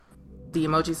the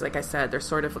emojis, like I said, they're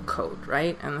sort of a code,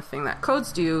 right? And the thing that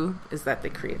codes do is that they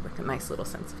create like a nice little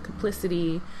sense of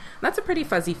complicity. And that's a pretty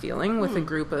fuzzy feeling with a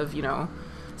group of,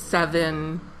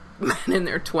 7 men in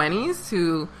their 20s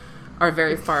who are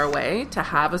very far away, to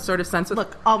have a sort of sense of...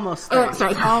 Look, almost 30.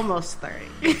 Sorry. Almost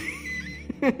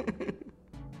 30.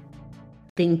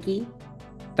 Stinky,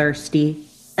 thirsty,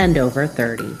 and over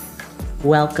 30.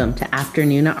 Welcome to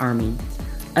Afternoon Army,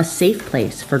 a safe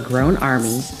place for grown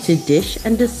armies to dish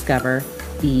and discover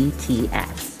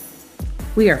BTS.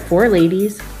 We are 4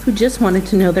 ladies who just wanted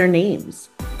to know their names,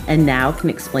 and now can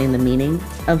explain the meaning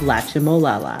of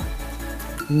Lachimolala.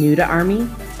 New to Army?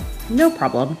 No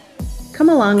problem. Come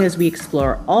along as we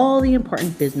explore all the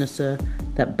important business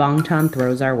that Bangtan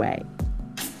throws our way.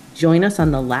 Join us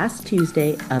on the last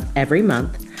Tuesday of every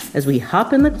month as we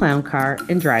hop in the clown car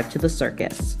and drive to the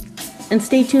circus. And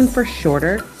stay tuned for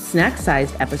shorter,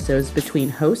 snack-sized episodes between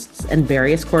hosts and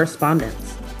various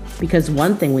correspondents. Because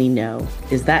one thing we know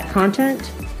is that content,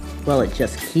 well, it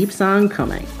just keeps on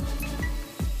coming.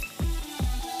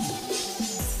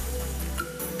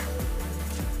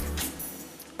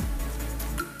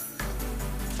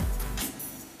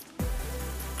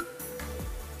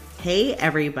 Hey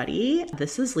everybody,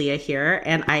 this is Leah here,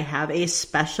 and I have a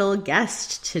special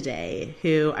guest today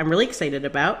who I'm really excited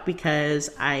about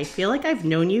because I feel like I've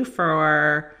known you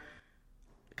for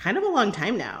kind of a long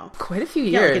time now. Quite a few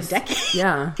years. Like a decade.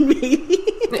 Yeah. Maybe.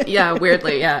 Yeah,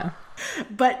 weirdly, yeah.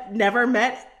 But never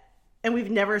met, and we've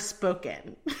never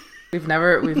spoken. We've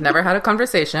never had a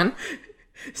conversation.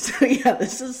 So yeah,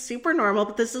 this is super normal,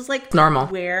 but this is like normal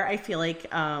where I feel like,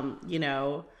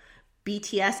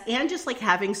 BTS and just like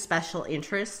having special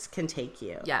interests can take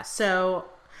you. Yeah. So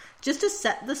just to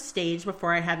set the stage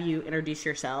before I have you introduce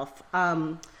yourself,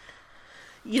 I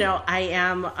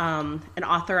am an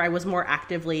author. I was more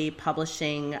actively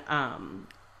publishing, kind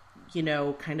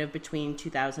of between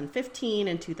 2015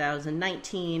 and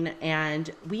 2019. And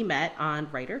we met on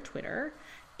Writer Twitter.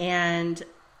 And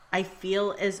I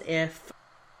feel as if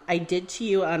I did to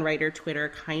you on Writer Twitter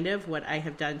kind of what I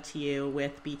have done to you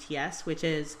with BTS, which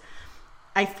is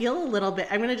I feel a little bit,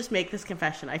 I'm going to just make this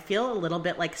confession. I feel a little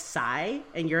bit like Psy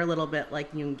and you're a little bit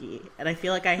like Yoongi. And I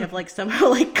feel like I have like somehow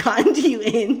like conned you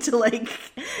into like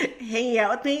hanging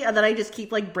out with me. And then I just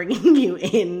keep like bringing you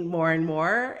in more and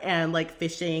more and like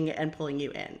fishing and pulling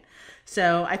you in.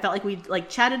 So I felt like we like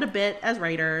chatted a bit as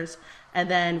writers and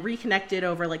then reconnected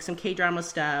over like some K-drama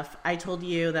stuff. I told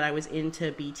you that I was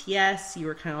into BTS. You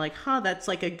were kind of like, that's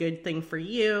like a good thing for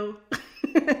you.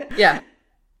 Yeah.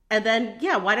 And then,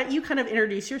 why don't you kind of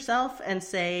introduce yourself and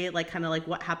say, like, kind of like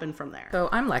what happened from there? So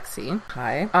I'm Lexi.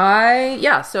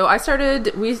 Hi. So I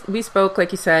started, we spoke,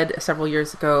 like you said, several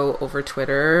years ago over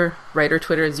Twitter, Writer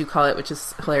Twitter, as you call it, which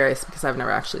is hilarious because I've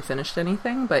never actually finished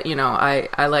anything. But,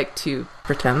 I like to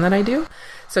pretend that I do.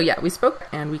 So we spoke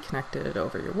and we connected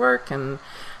over your work and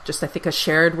just, I think, a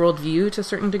shared worldview to a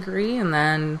certain degree. And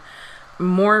then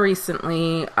more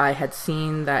recently, I had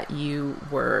seen that you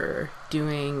were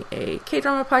doing a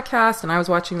K-drama podcast and I was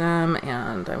watching them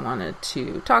and I wanted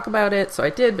to talk about it. So I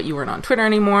did, but you weren't on Twitter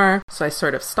anymore. So I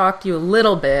sort of stalked you a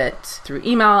little bit through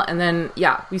email. And then,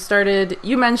 we started,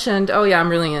 you mentioned, I'm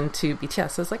really into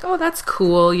BTS. I was like, that's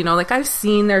cool. Like I've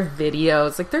seen their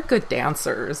videos, like they're good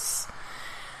dancers.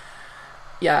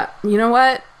 Yeah. You know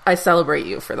what? I celebrate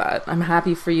you for that. I'm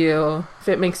happy for you. If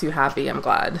it makes you happy, I'm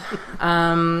glad.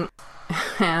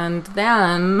 And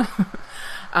then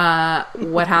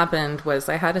what happened was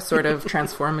I had a sort of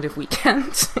transformative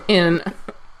weekend in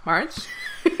March.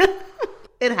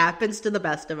 It happens to the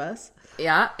best of us.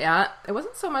 Yeah. It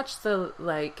wasn't so much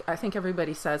I think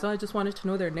everybody says, I just wanted to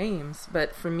know their names.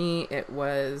 But for me, it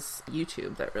was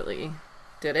YouTube that really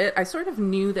did it. I sort of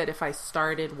knew that if I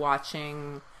started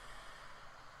watching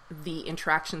the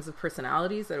interactions of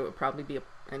personalities, that it would probably be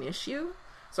an issue.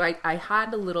 So I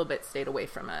had a little bit stayed away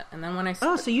from it. And then when I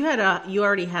so you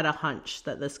already had a hunch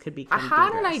that this could become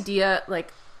dangerous. An idea,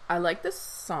 like, I like the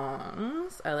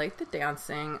songs, I like the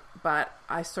dancing, but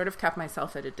I sort of kept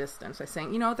myself at a distance by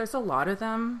saying, there's a lot of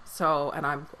them, and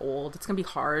I'm old, it's going to be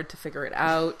hard to figure it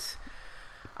out.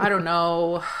 I don't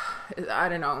know.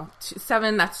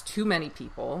 7, that's too many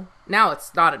people. Now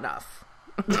it's not enough.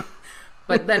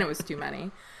 But then it was too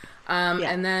many.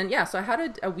 And then, so I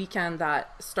had a weekend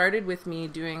that started with me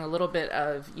doing a little bit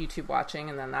of YouTube watching,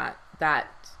 and then that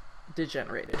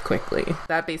degenerated quickly.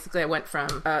 That basically, I went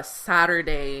from a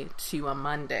Saturday to a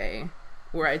Monday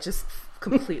where I just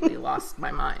completely lost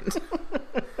my mind.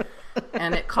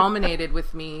 And it culminated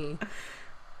with me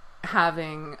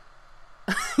having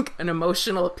an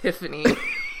emotional epiphany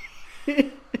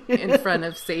in front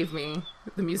of Save Me,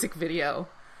 the music video.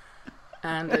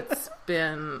 And it's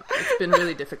been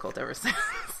really difficult ever since,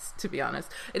 to be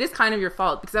honest. It is kind of your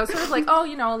fault, because I was sort of like, oh,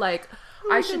 you know, like,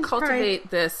 I should cultivate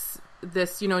this,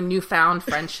 you know, newfound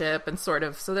friendship, and sort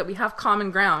of so that we have common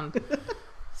ground.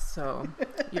 So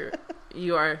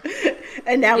you are,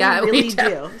 and now we really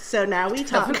do. So now we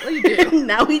talk. Definitely do.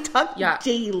 Now we talk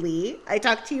daily. I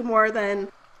talk to you more than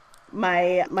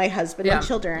my husband and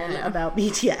children about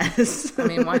BTS. I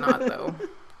mean, why not though?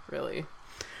 Really.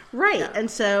 Right. Yeah. And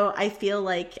so I feel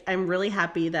like I'm really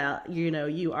happy that, you know,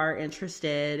 you are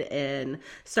interested in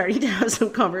starting to have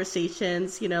some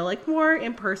conversations, you know, like more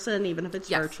in person, even if it's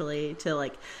virtually, to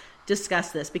like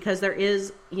discuss this, because there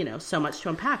is, you know, so much to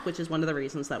unpack, which is one of the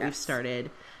reasons that we've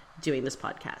started doing this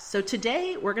podcast. So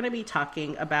today we're going to be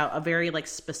talking about a very like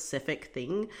specific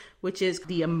thing, which is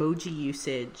the emoji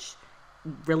usage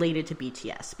related to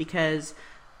BTS, because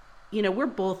you know, we're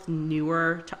both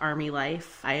newer to Army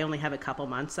life. I only have a couple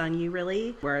months on you,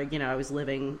 really, where, you know, I was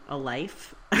living a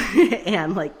life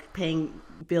and like paying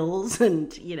bills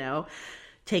and, you know,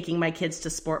 taking my kids to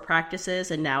sport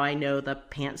practices. And now I know the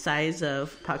pant size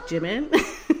of Park Jimin.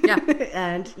 Yeah.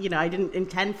 And, you know, I didn't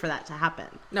intend for that to happen.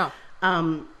 No.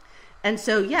 And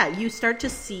so, yeah, you start to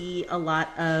see a lot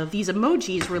of these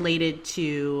emojis related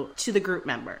to the group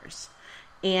members.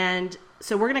 And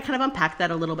so we're going to kind of unpack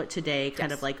that a little bit today,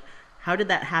 kind of like, how did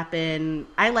that happen?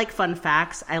 I like fun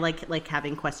facts. I like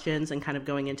having questions and kind of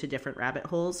going into different rabbit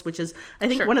holes, which is, I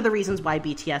think, one of the reasons why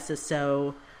BTS is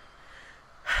so,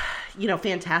 you know,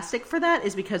 fantastic for that,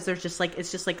 is because there's just like,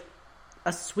 it's just like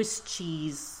a Swiss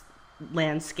cheese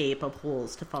landscape of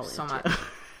holes to fall into. So much.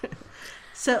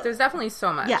 So there's definitely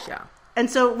so much. Yeah.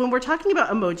 And so when we're talking about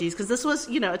emojis, because this was,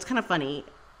 you know, it's kind of funny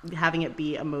having it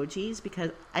be emojis, because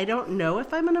I don't know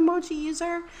if I'm an emoji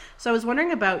user. So I was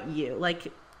wondering about you.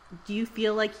 Like, do you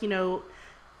feel like, you know,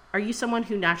 are you someone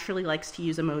who naturally likes to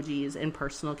use emojis in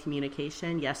personal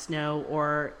communication? Yes, no,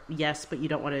 or yes, but you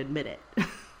don't want to admit it?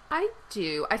 I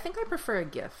do. I think I prefer a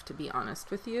GIF, to be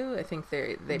honest with you. I think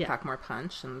they pack more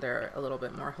punch and they're a little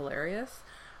bit more hilarious.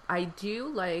 I do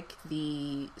like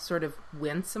the sort of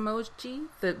wince emoji,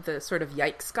 the sort of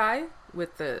yikes guy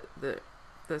with the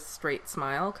straight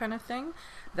smile kind of thing.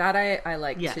 That I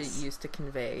like to use to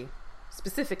convey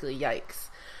specifically yikes.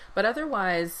 But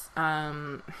otherwise,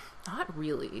 not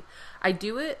really. I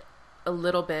do it a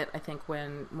little bit, I think,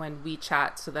 when we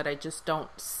chat, so that I just don't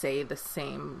say the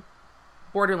same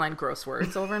borderline gross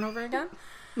words over and over again.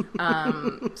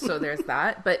 So there's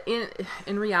that. But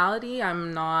in reality,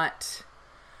 I'm not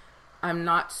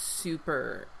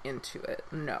super into it.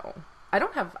 No. I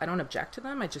don't object to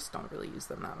them. I just don't really use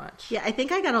them that much. Yeah, I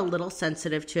think I got a little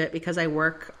sensitive to it because I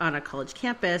work on a college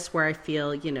campus where I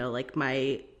feel, you know, like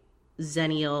my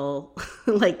Zennial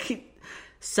like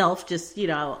self just, you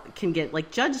know, can get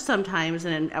like judged sometimes.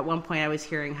 And at one point I was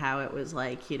hearing how it was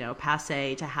like, you know,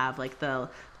 passe to have like the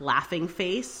laughing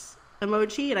face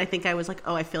emoji. And I think I was like,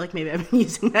 oh, I feel like maybe I've been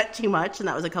using that too much. And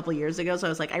that was a couple years ago. So I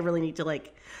was like, I really need to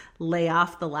like lay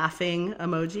off the laughing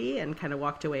emoji, and kind of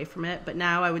walked away from it. But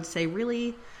now I would say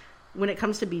really, when it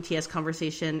comes to BTS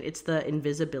conversation, it's the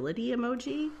invisibility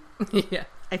emoji. Yeah.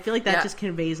 I feel like that just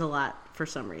conveys a lot for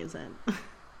some reason.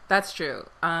 That's true.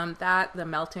 The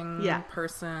melting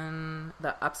person,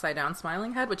 the upside down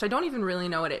smiling head, which I don't even really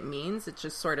know what it means. It's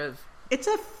just sort of... It's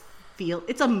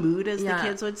a mood, as the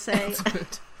kids would say.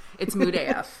 It's mood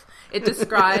AF.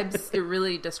 It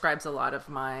really describes a lot of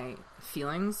my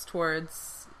feelings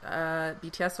towards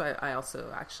BTS. So I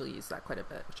also actually use that quite a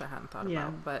bit, which I hadn't thought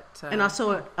about. But and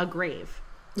also a grave.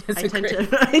 Yes,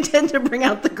 I tend to bring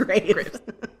out the grave. Graves.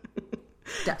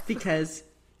 Because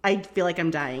I feel like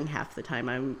I'm dying half the time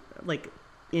I'm like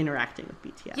interacting with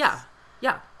BTS.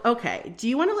 Yeah. Okay. Do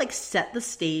you want to like set the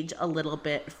stage a little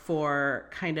bit for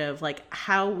kind of like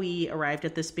how we arrived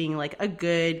at this being like a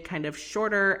good kind of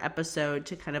shorter episode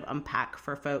to kind of unpack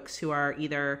for folks who are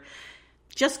either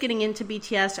just getting into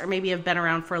BTS or maybe have been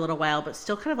around for a little while, but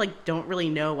still kind of like don't really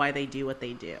know why they do what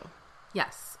they do?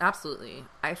 Yes, absolutely.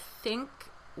 I think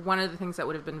one of the things that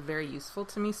would have been very useful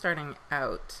to me starting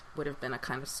out would have been a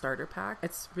kind of starter pack.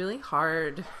 It's really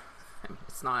hard. I mean,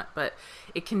 it's not, but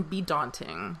it can be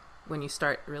daunting when you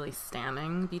start really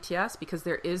standing BTS, because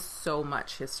there is so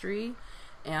much history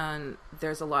and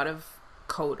there's a lot of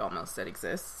code almost that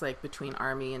exists like between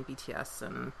ARMY and BTS,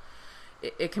 and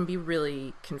it can be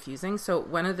really confusing. So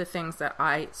one of the things that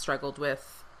I struggled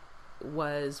with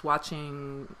was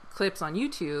watching clips on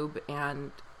YouTube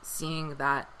and seeing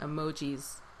that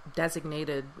emojis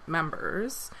designated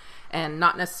members and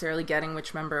not necessarily getting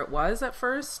which member it was at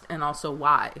first, and also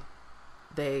why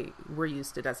they were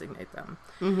used to designate them.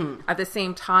 Mm-hmm. At the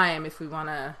same time, if we want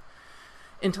to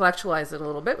intellectualize it a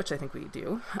little bit, which I think we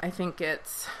do, I think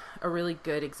it's a really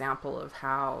good example of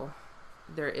how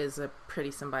there is a pretty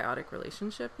symbiotic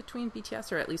relationship between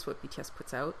BTS, or at least what BTS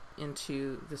puts out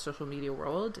into the social media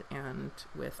world, and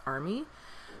with ARMY.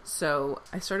 So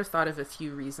I sort of thought of a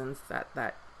few reasons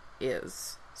that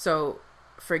is. So,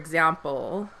 for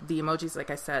example, the emojis,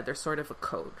 like I said, they're sort of a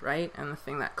code, right? And the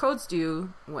thing that codes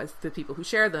do with the people who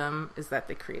share them is that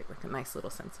they create like a nice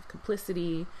little sense of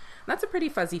complicity. And that's a pretty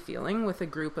fuzzy feeling with a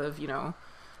group of,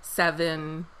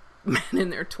 7 men in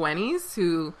their 20s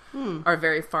who are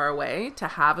very far away, to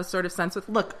have a sort of sense of...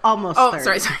 Look, almost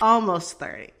 30. Sorry. Almost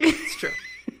 30. It's true.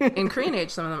 In Korean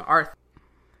age, some of them are...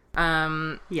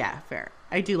 Yeah, fair.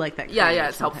 I do like that. Yeah,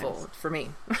 it's helpful for me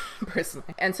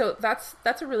personally. And so that's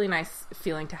a really nice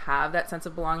feeling to have, that sense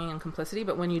of belonging and complicity.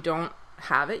 But when you don't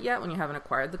have it yet, when you haven't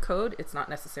acquired the code, it's not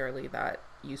necessarily that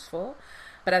useful.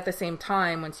 But at the same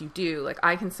time, once you do, like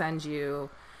I can send you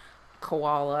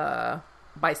koala,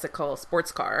 bicycle,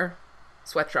 sports car,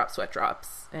 sweat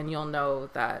drops, and you'll know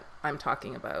that I'm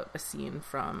talking about a scene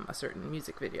from a certain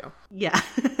music video. Yeah.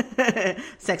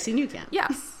 Sexy New Camp.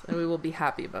 Yes. And we will be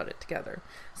happy about it together.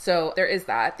 So there is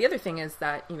that. The other thing is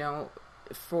that,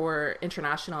 for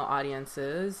international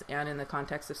audiences and in the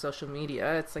context of social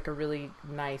media, it's like a really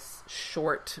nice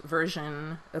short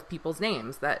version of people's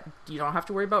names that you don't have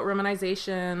to worry about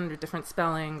romanization or different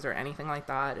spellings or anything like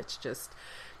that. It's just,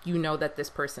 that this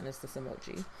person is this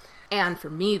emoji. And for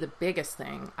me, the biggest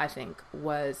thing, I think,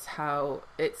 was how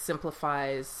it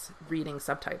simplifies reading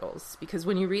subtitles. Because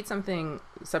when you read something,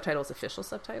 subtitles, official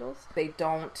subtitles, they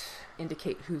don't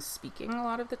indicate who's speaking a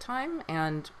lot of the time.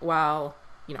 And while,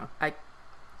 I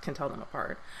can tell them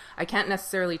apart, I can't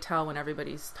necessarily tell when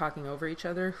everybody's talking over each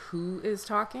other who is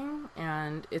talking.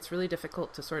 And it's really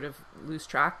difficult to sort of lose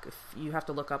track if you have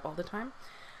to look up all the time.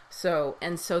 So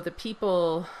the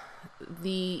people...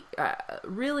 the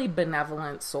really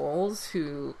benevolent souls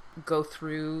who go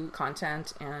through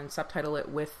content and subtitle it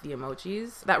with the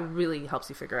emojis, that really helps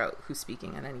you figure out who's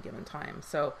speaking at any given time.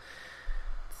 So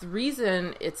the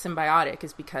reason it's symbiotic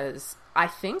is because I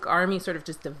think ARMY sort of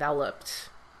just developed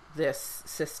this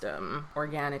system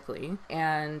organically,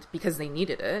 and because they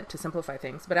needed it to simplify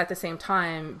things. But at the same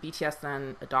time, BTS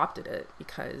then adopted it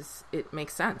because it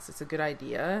makes sense. It's a good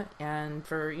idea, and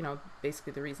for,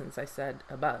 basically the reasons I said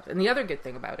above. And the other good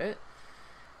thing about it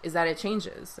is that it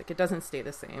changes. Like, it doesn't stay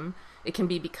the same. It can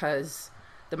be because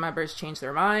the members change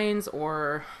their minds,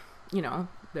 or,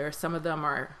 some of them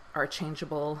are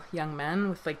changeable young men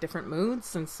with like different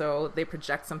moods, and so they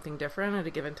project something different at a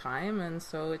given time, and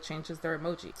so it changes their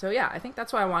emoji. So yeah, I think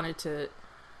that's why I wanted to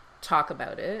talk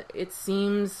about it. It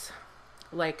seems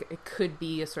like it could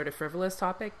be a sort of frivolous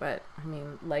topic, but I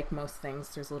mean, like most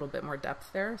things, there's a little bit more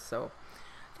depth there, so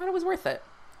I thought it was worth it.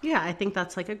 Yeah, I think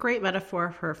that's like a great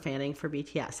metaphor for fanning for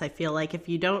BTS. I feel like if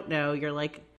you don't know, you're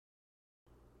like,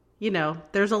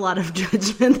 there's a lot of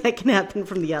judgment that can happen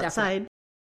from the outside. Definitely.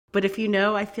 But if you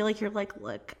know, I feel like you're like,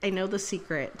 look, I know the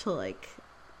secret to like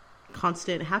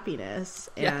constant happiness.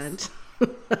 And yes.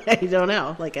 I don't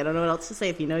know. Like, I don't know what else to say.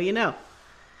 If you know, you know.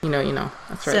 You know.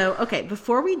 That's right. So, okay,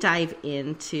 before we dive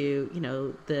into,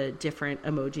 the different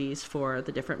emojis for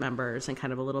the different members and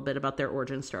kind of a little bit about their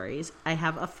origin stories, I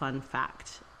have a fun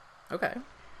fact. Okay.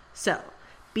 So,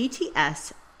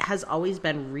 BTS has always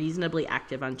been reasonably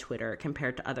active on Twitter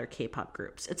compared to other K-pop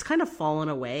groups. It's kind of fallen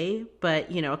away,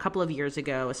 but, a couple of years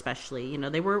ago, especially,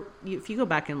 they were, if you go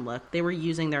back and look, they were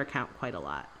using their account quite a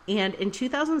lot. And in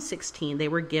 2016, they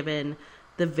were given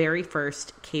the very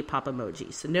first K-pop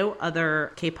emoji. So no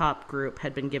other K-pop group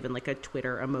had been given like a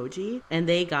Twitter emoji, and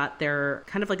they got their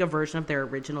kind of like a version of their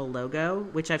original logo,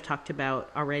 which I've talked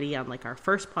about already on like our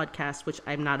first podcast, which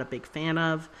I'm not a big fan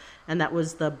of. And that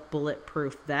was the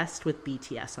bulletproof vest with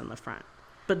BTS on the front.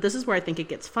 But this is where I think it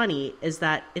gets funny, is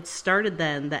that it started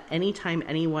then that anytime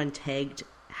anyone tagged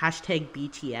hashtag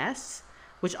BTS,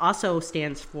 which also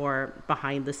stands for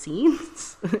behind the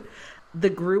scenes, the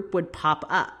group would pop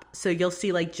up. So you'll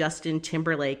see like Justin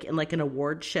Timberlake in like an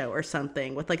award show or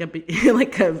something with like a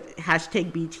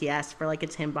hashtag BTS for like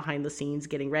it's him behind the scenes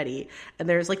getting ready. And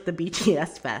there's like the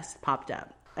BTS vest popped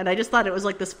up. And I just thought it was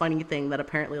like this funny thing that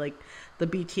apparently like the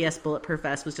BTS bulletproof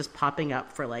vest was just popping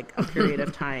up for like a period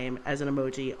of time as an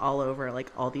emoji all over like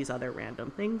all these other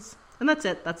random things. And that's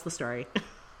it. That's the story.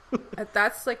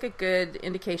 That's like a good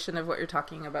indication of what you're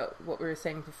talking about. What we were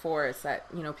saying before is that,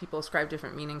 people ascribe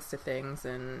different meanings to things,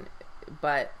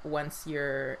 but once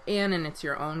you're in and it's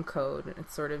your own code,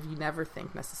 it's sort of, you never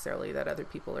think necessarily that other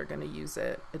people are going to use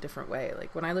it a different way.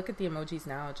 Like when I look at the emojis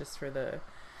now, just for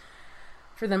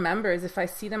for the members, if I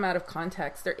see them out of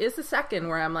context, there is a second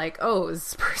where I'm like, oh, is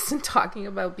this person talking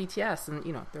about BTS? And,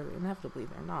 you know, they're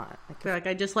not. They're like,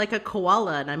 I just like a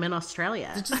koala and I'm in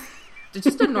Australia. They're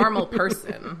just a normal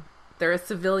person. They're a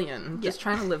civilian just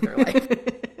trying to live their life.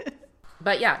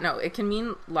 But yeah, no, it can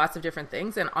mean lots of different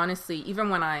things. And honestly, even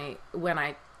when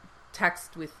I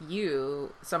text with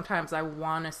you, sometimes I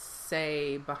want to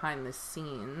say behind the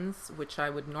scenes, which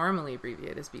I would normally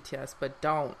abbreviate as BTS, but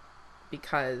don't,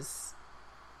 because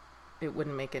it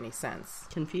wouldn't make any sense.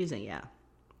 Confusing, yeah.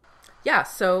 Yeah,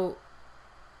 so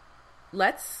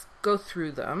let's go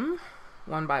through them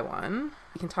one by one.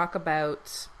 We can talk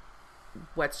about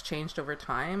what's changed over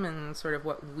time and sort of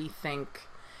what we think,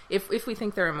 if we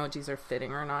think their emojis are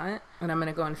fitting or not. And I'm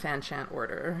going to go in fan chant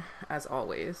order, as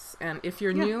always. And if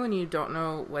you're new and you don't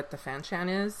know what the fan chant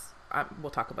is,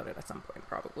 we'll talk about it at some point,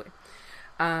 probably.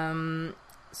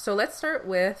 So let's start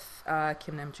with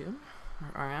Kim Namjoon,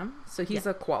 or RM. So he's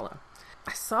a koala.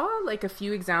 I saw like a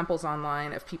few examples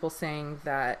online of people saying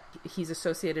that he's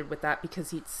associated with that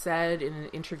because he'd said in an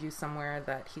interview somewhere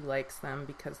that he likes them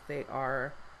because they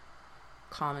are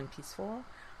calm and peaceful.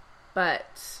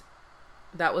 But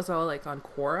that was all like on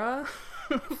Quora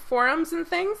forums and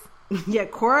things. Yeah,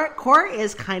 Quora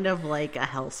is kind of like a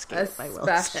hellscape, I will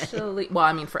say. Especially, well,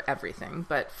 I mean for everything,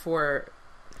 but for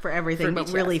everything, but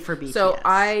BTS. really for BTS. So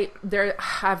I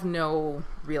have no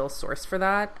real source for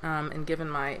that, and given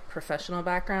my professional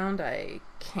background, I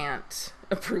can't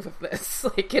approve of this.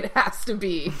 Like, there has to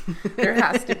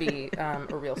be a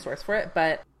real source for it.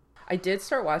 But I did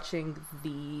start watching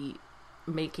the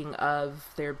making of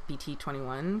their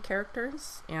BT21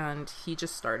 characters, and he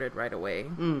just started right away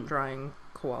drawing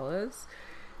koalas.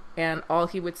 And all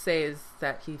he would say is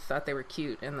that he thought they were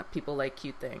cute and that people like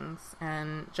cute things.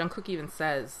 And Jungkook even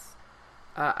says,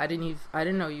 I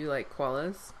didn't know you like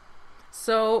koalas.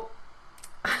 So,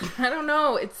 I don't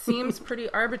know. It seems pretty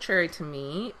arbitrary to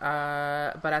me.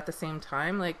 But at the same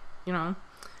time, like, you know,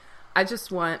 I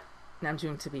just want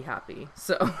Namjoon to be happy.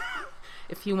 So,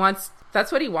 if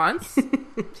that's what he wants,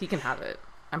 he can have it.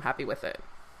 I'm happy with it.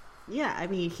 Yeah, I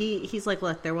mean, he's like,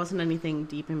 look, there wasn't anything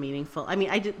deep and meaningful. I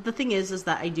mean, the thing is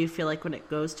that I do feel like when it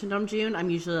goes to Namjoon, I'm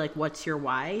usually like, what's your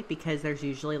why? Because there's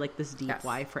usually like this deep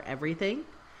why for everything.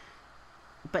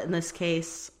 But in this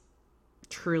case,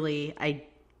 truly, I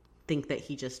think that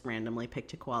he just randomly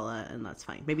picked a koala, and that's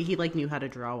fine. Maybe he like knew how to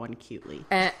draw one cutely.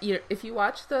 And if you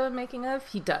watch the making of,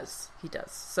 he does.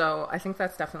 So I think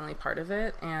that's definitely part of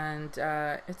it. And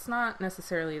it's not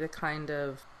necessarily the kind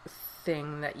of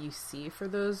thing that you see for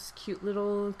those cute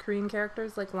little Korean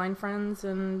characters like Line Friends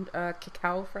and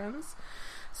Kakao Friends.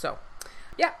 So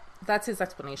yeah, that's his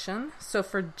explanation. So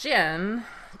for Jin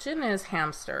is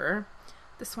hamster.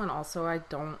 This one also, I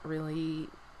don't really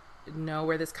know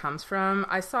where this comes from.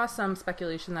 I saw some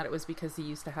speculation that it was because he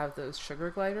used to have those sugar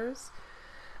gliders,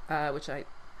 which I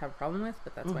have a problem with,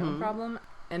 but that's my own problem.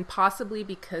 And possibly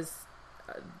because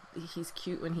he's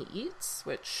cute when he eats,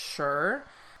 which sure.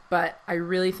 But I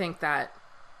really think that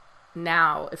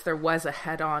now, if there was a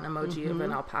head-on emoji of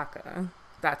an alpaca,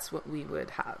 that's what we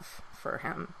would have for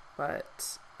him.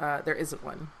 But there isn't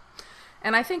one.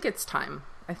 And I think it's time.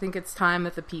 I think it's time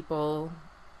that the people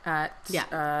at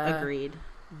agreed.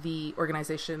 The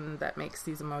organization that makes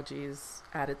these emojis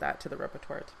added that to the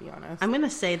repertoire, to be honest. I'm going to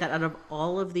say that out of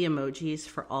all of the emojis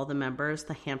for all the members,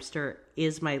 the hamster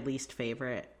is my least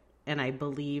favorite. And I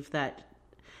believe that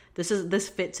this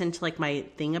fits into like my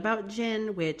thing about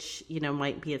Jin, which, you know,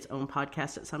 might be its own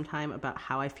podcast at some time, about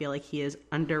how I feel like he is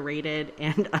underrated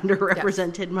and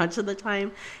underrepresented much of the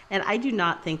time. And I do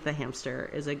not think the hamster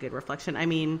is a good reflection. I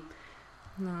mean,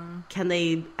 no. Can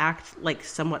they act like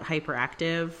somewhat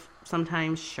hyperactive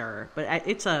sometimes? Sure. But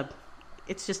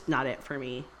it's just not it for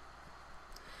me.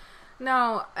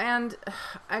 No, and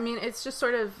I mean, it's just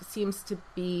sort of seems to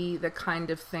be the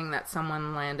kind of thing that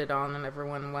someone landed on and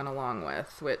everyone went along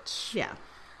with, which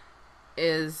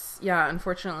is,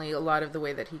 unfortunately, a lot of the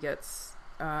way that he gets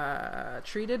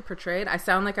portrayed. I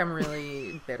sound like I'm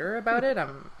really bitter about it.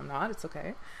 I'm not. It's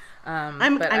okay.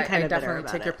 I'm kind of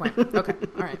definitely take your point. Okay,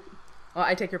 all right. Well,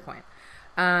 I take your point.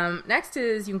 Next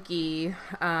is Yoongi,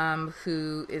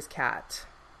 who is Cat.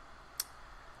 I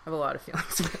have a lot of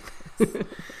feelings about this.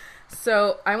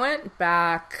 So I went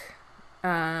back,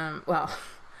 I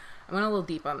went a little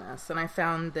deep on this, and I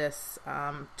found this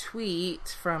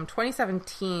tweet from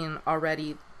 2017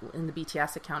 already. In the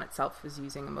BTS account itself was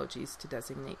using emojis to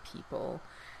designate people.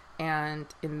 And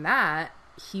in that,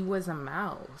 he was a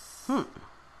mouse.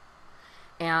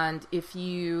 And if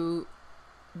you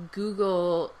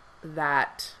Google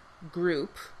that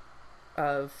group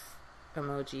of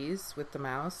emojis with the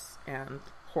mouse and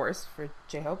horse for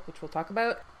J-Hope, which we'll talk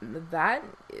about. That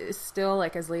is still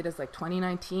like as late as like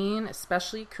 2019,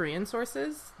 especially Korean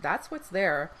sources. That's what's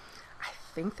there. I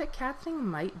think the cat thing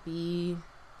might be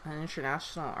an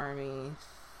international army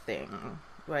thing.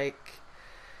 Like,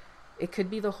 it could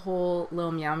be the whole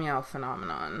Lil Meow Meow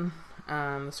phenomenon,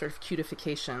 the sort of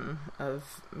cutification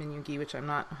of Minyogi, which I'm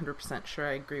not 100% sure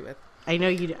I agree with. I know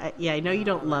you. Yeah, I know you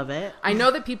don't love it. I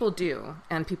know that people do,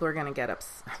 and people are going to get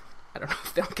upset. I don't know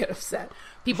if they'll get upset.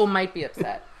 People might be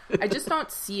upset. I just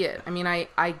don't see it. I mean,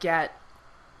 I get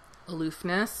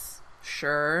aloofness,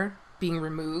 sure, being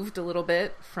removed a little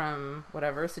bit from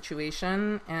whatever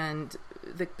situation, and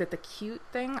the cute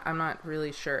thing, I'm not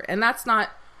really sure. And that's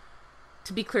not,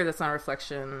 to be clear, that's not a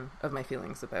reflection of my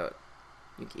feelings about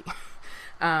Yuki.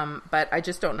 But I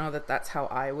just don't know that that's how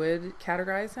I would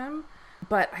categorize him.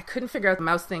 But I couldn't figure out the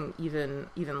mouse thing even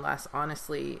less,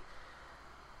 honestly.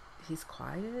 He's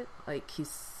quiet? Like,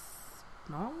 he's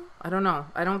small? I don't know.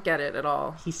 I don't get it at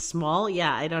all. He's small?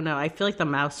 Yeah, I don't know. I feel like the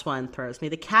mouse one throws me.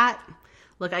 The cat,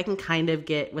 look, I can kind of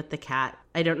get with the cat.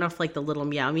 I don't know if, like, the little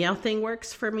meow meow thing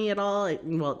works for me at all. It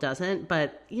doesn't.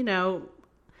 But, you know,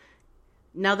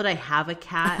 now that I have a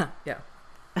cat... Yeah.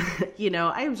 You know,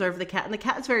 I observe the cat, and the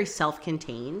cat is very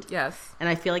self-contained. Yes. And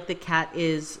I feel like the cat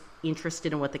is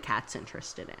interested in what the cat's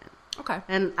interested in. Okay.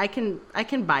 And I can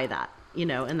buy that, you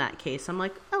know, in that case. I'm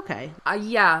like, okay.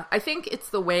 Yeah, I think it's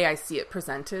the way I see it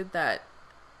presented that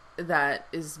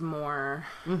is more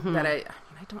that I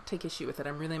don't take issue with it.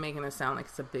 I'm really making this sound like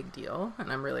it's a big deal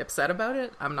and I'm really upset about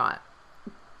it. I'm not.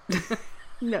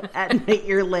 No, at night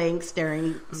you're laying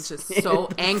staring. I'm just so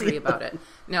angry about it.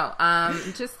 No,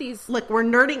 just these. Look, we're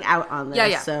nerding out on this,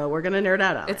 yeah. So we're gonna nerd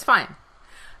out on it. It's fine.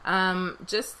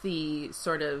 Just the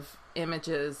sort of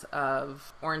images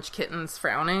of orange kittens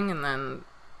frowning, and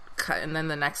then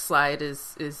the next slide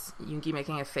is Yoongi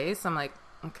making a face. I'm like,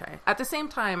 okay. At the same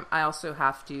time, I also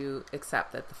have to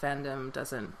accept that the fandom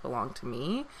doesn't belong to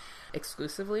me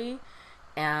exclusively.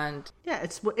 And yeah,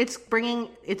 it's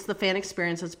the fan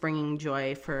experience that's bringing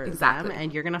joy for exactly. them,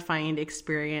 and you're gonna find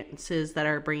experiences that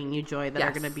are bringing you joy that yes.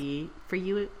 are gonna be for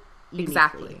you uniquely.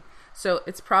 Exactly. So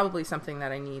it's probably something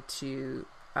that I need to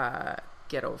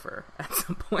get over at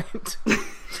some point.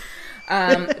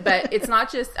 But it's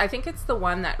not just. I think it's the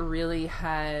one that really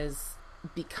has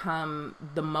become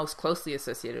the most closely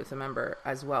associated with a member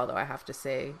as well, though, I have to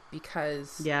say,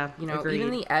 because agreed.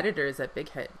 Even the editors at Big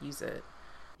Hit use it.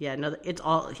 Yeah, no, it's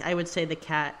all, I would say the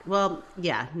cat. Well,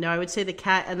 yeah, no, I would say the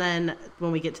cat. And then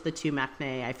when we get to the two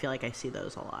Maknae, I feel like I see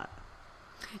those a lot.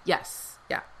 Yes.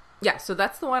 Yeah. Yeah. So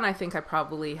that's the one I think I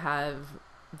probably have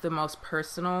the most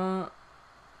personal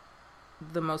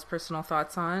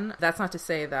thoughts on. That's not to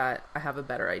say that I have a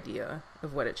better idea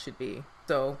of what it should be.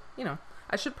 So,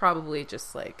 I should probably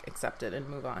just like accept it and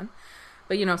move on.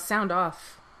 But, sound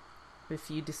off if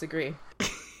you disagree.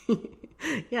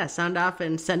 Yeah, sound off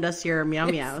and send us your meow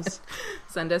meows.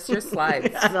 Send us your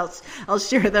slides. And I'll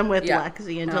share them with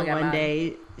Lexi until one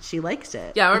day she likes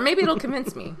it. Yeah, or maybe it'll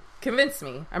convince me.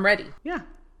 I'm ready. Yeah.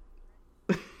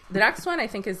 The next one I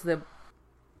think is the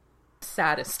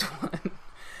saddest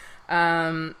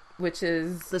one, which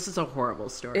is... This is a horrible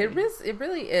story. It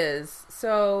really is.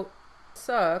 So,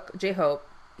 Suk, J-Hope,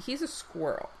 he's a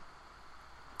squirrel.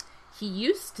 He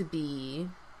used to be...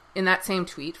 In that same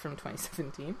tweet from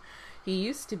 2017, he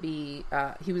used to be,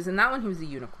 he was in that one, he was a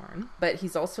unicorn, but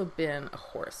he's also been a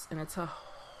horse, and it's a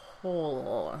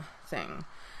whole thing.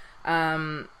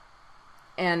 And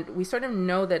we sort of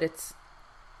know that it's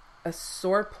a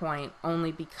sore point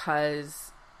only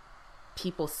because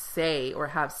people say or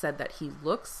have said that he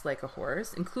looks like a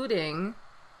horse, including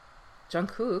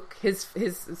Jungkook, his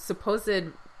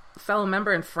supposed fellow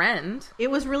member and friend. It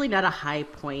was really not a high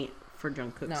point for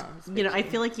Jungkook. No, I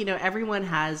feel like, everyone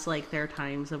has like their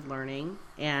times of learning,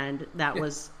 and that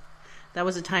was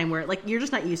a time where like you're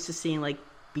just not used to seeing like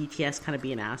BTS kind of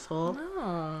be an asshole.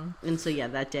 No. And so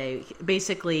that day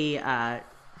basically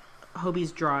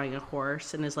Hobie's drawing a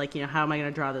horse and is like, how am I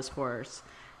going to draw this horse?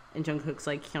 And Jungkook's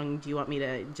like, Hyung, do you want me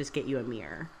to just get you a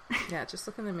mirror? Yeah, just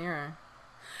look in the mirror.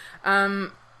 I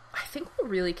think what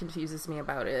really confuses me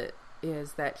about it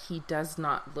is that he does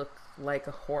not look like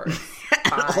a horse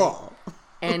by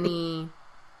any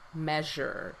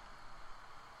measure.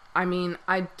 I mean,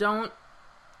 I don't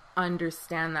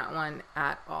understand that one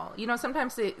at all.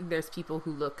 Sometimes there's people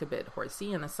who look a bit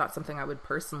horsey, and it's not something I would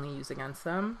personally use against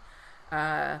them.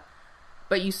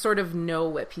 But you sort of know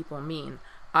what people mean.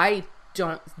 I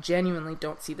genuinely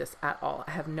don't see this at all.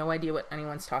 I have no idea what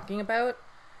anyone's talking about,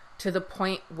 to the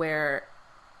point where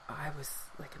I was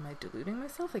like, am I deluding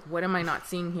myself? Like, what am I not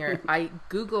seeing here? I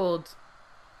Googled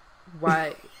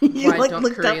why like don't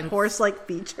looked Koreans... up horse-like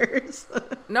features.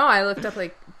 No, I looked up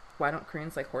like, why don't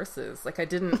Koreans like horses? Like, I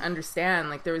didn't understand.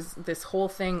 Like, there was this whole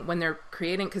thing when they're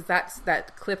creating, because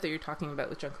that clip that you're talking about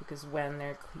with Jungkook is when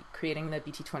they're creating the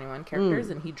BT21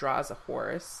 characters, and he draws a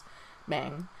horse,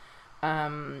 Mang,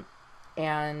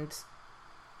 and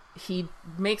he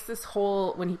makes this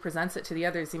whole, when he presents it to the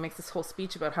others, he makes this whole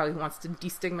speech about how he wants to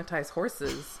destigmatize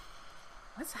horses.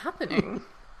 What's happening?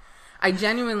 I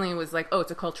genuinely was like, oh, it's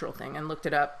a cultural thing, and looked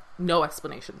it up. No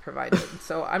explanation provided.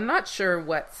 So I'm not sure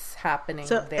what's happening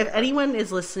there. If anyone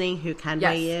is listening who can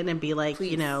weigh in and be like,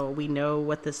 please. you know, we know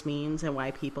what this means and why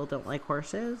people don't like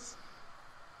horses.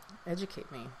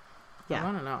 Educate me. Yeah. I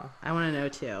want to know. I want to know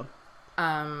too.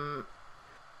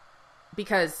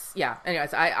 Because, yeah,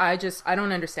 anyways, I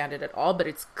don't understand it at all, but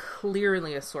it's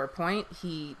clearly a sore point.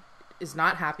 He is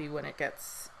not happy when it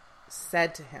gets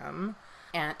said to him,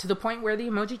 and to the point where the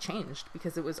emoji changed,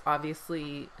 because it was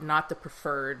obviously not the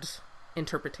preferred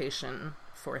interpretation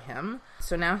for him.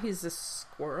 So now he's a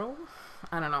squirrel?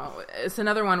 I don't know. It's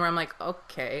another one where I'm like,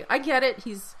 okay, I get it.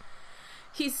 He's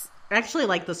I actually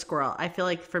like the squirrel. I feel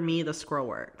like for me, the squirrel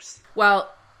works. Well...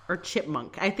 Or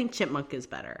chipmunk. I think chipmunk is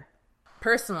better.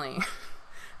 Personally,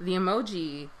 the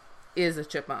emoji is a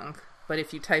chipmunk, but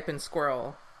if you type in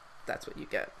squirrel, that's what you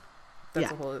get.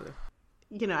 That's a whole other...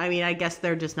 You know, I mean, I guess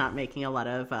they're just not making a lot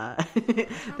of,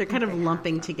 they're kind of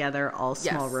lumping together all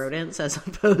small rodents as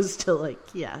opposed to like,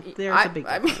 there's a big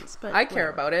difference. But I care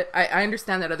about it. I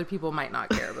understand that other people might not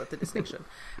care about the distinction.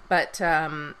 But,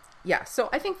 so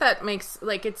I think that makes,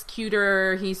 like, it's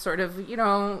cuter. He sort of, you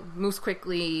know, moves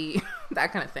quickly,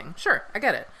 that kind of thing. Sure, I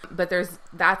get it. But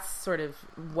that's sort of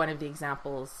one of the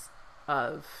examples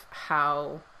of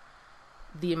how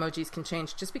the emojis can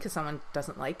change just because someone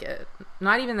doesn't like it.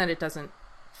 Not even that it doesn't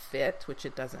fit, which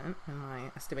it doesn't in my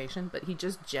estimation, but he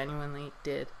just genuinely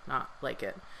did not like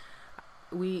it.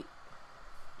 And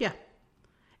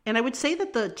I would say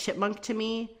that the chipmunk to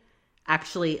me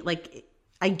actually, like,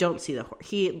 I don't see the horse.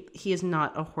 He is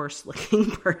not a horse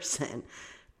looking person,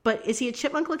 but is he a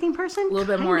chipmunk looking person? A little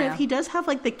bit more. Yeah. He does have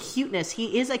like the cuteness.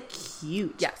 He is a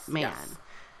cute man. Yes.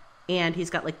 And he's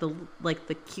got like the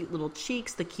cute little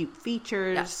cheeks, the cute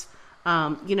features. Yes.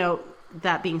 You know,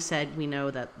 that being said, we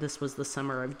know that this was the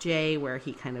summer of Jay, where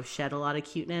he kind of shed a lot of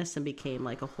cuteness and became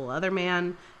like a whole other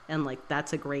man. And like,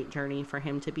 that's a great journey for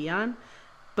him to be on.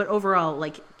 But overall,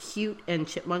 like, cute and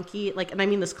chipmunky, like, and I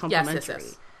mean this complimentary.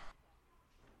 Yes.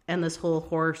 And this whole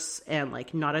horse and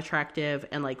like not attractive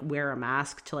and like wear a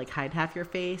mask to like hide half your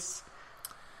face.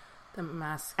 The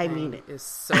mask is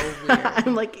so weird.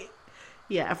 I'm like,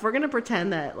 yeah, if we're going to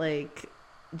pretend that like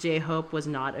J-Hope was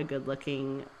not a good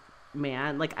looking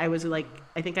man, like I was like,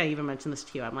 I think I even mentioned this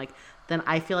to you. I'm like, then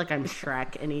I feel like I'm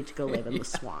Shrek and need to go live in the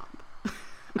swamp.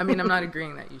 I mean, I'm not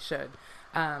agreeing that you should.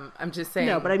 I'm just saying.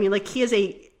 No, but I mean, like, he is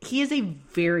a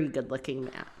very good looking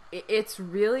man. It's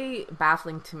really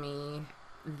baffling to me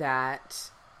that,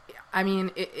 I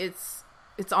mean, it's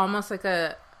almost like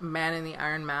a Man in the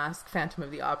Iron Mask, Phantom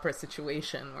of the Opera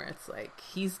situation where it's like,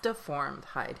 he's deformed,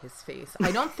 hide his face.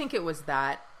 I don't think it was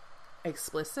that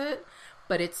explicit,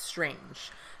 but it's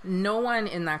strange. No one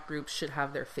in that group should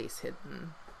have their face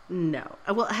hidden. No.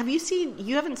 Well,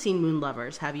 you haven't seen Moon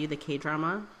Lovers, have you, the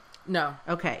K-drama? No.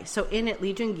 Okay, so in it,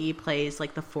 Lee Jung-gi plays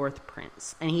like the fourth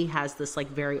prince, and he has this like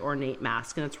very ornate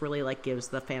mask, and it's really like gives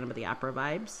the Phantom of the Opera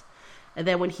vibes. And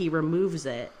then when he removes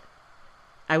it,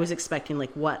 I was expecting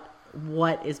like what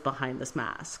is behind this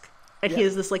mask, and he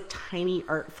has this like tiny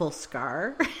artful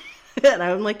scar, and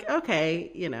I'm like, okay,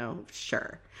 you know,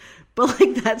 sure, but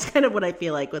like that's kind of what I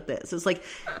feel like with this. It's like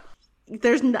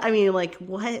I mean, like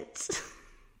what?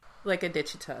 Like a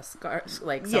Dichita scar,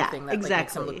 like something that like,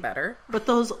 makes him look better. But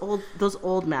those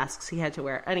old masks he had to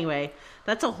wear. Anyway,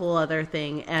 that's a whole other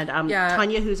thing. And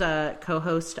Tanya, who's a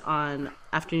co-host on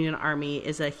Afternoon Army,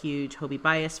 is a huge Hobie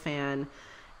Bias fan,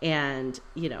 and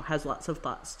you know has lots of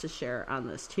thoughts to share on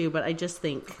this too. But I just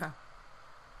think,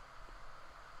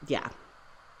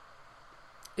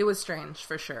 it was strange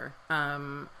for sure.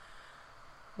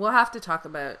 We'll have to talk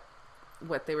about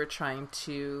what they were trying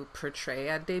to portray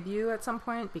at debut at some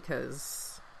point,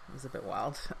 because it was a bit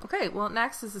wild. Okay, well,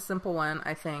 next is a simple one,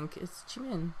 I think. It's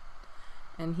Jimin,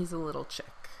 and he's a little chick.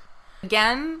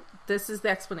 Again, this is the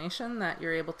explanation that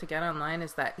you're able to get online,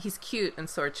 is that he's cute and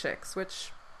so are chicks, which,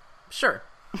 sure.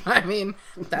 I mean,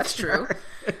 that's true.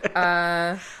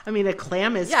 I mean, a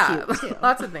clam is cute, too.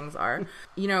 Lots of things are.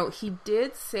 You know, he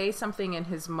did say something in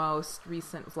his most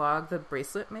recent vlog, the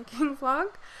bracelet making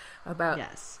vlog, about...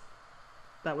 Yes.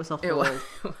 That was a whole... It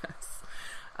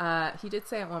was. He did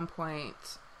say at one point,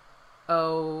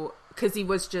 oh, because he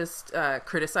was just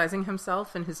criticizing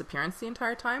himself and his appearance the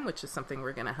entire time, which is something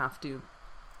we're going to have to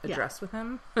address with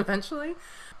him eventually.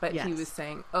 But he was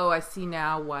saying, oh, I see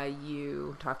now why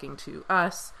you, talking to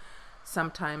us,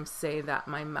 sometimes say that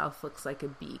my mouth looks like a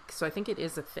beak. So I think it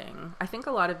is a thing. I think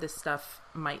a lot of this stuff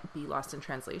might be lost in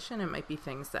translation. It might be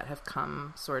things that have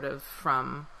come sort of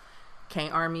from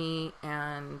K-Army,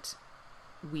 and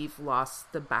we've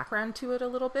lost the background to it a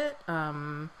little bit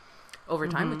over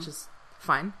time, which is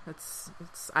fine. It's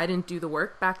I didn't do the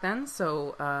work back then,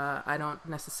 so I don't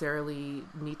necessarily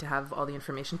need to have all the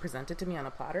information presented to me on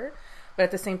a platter. But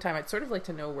at the same time, I'd sort of like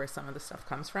to know where some of the stuff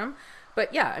comes from.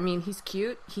 But yeah, I mean, he's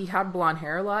cute. He had blonde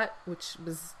hair a lot, which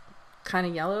was kind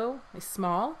of yellow. He's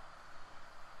small.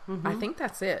 I think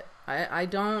that's it. I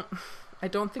don't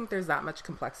think there's that much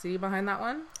complexity behind that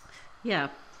one. Yeah.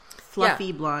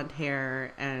 Fluffy blonde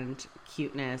hair and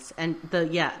cuteness. And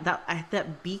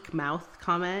that beak mouth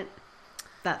comment,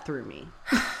 that threw me.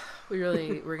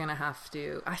 We're gonna have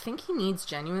to. I think he needs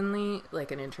genuinely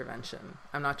like an intervention.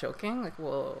 I'm not joking. Like,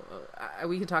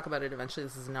 we can talk about it eventually.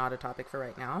 This is not a topic for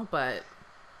right now, but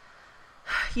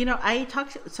I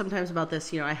talk sometimes about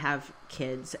this. I have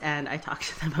kids, and I talk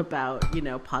to them about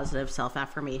positive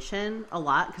self-affirmation a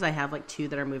lot, because I have like two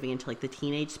that are moving into like the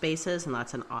teenage spaces, and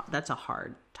that's a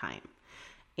hard time.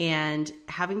 And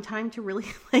having time to really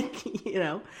like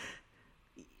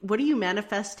what are you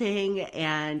manifesting,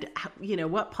 and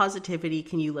what positivity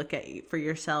can you look at for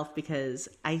yourself? Because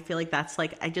I feel like that's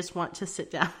like, I just want to sit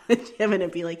down with him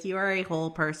and be like, you are a whole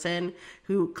person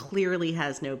who clearly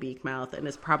has no beak mouth and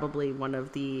is probably one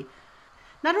of the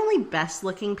not only best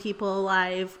looking people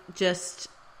alive, just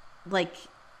like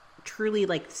truly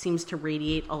like seems to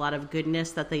radiate a lot of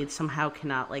goodness that they somehow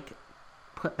cannot like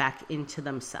put back into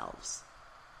themselves.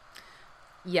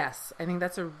 Yes, I think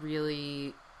that's a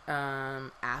really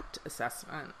apt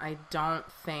assessment. I don't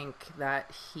think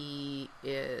that he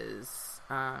is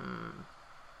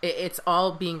it's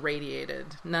all being radiated.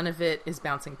 None of it is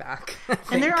bouncing back.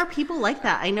 And there are people like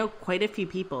that. I know quite a few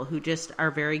people who just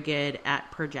are very good at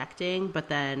projecting, but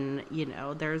then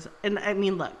and I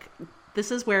mean, look, this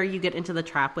is where you get into the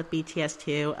trap with BTS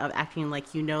too, of acting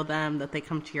like them, that they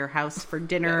come to your house for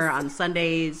dinner on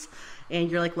Sundays. And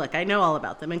you're like, look, I know all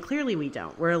about them. And clearly we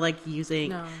don't. We're like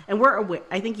using, and we're aware.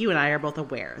 I think you and I are both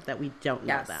aware that we don't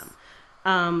know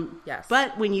them. Yes.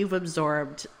 But when you're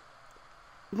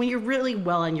really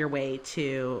well on your way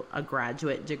to a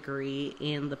graduate degree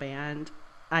in the band,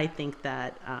 I think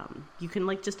that you can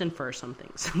like just infer some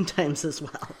things sometimes as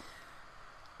well.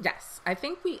 Yes. I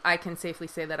think I can safely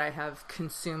say that I have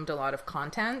consumed a lot of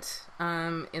content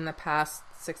in the past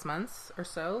 6 months or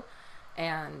so.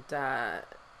 And,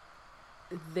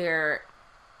 there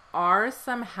are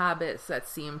some habits that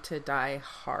seem to die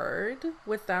hard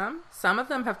with them. Some of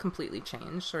them have completely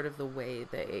changed, sort of the way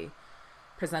they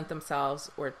present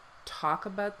themselves or talk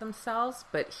about themselves,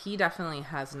 but he definitely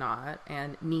has not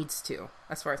and needs to,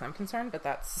 as far as I'm concerned. But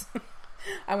that's,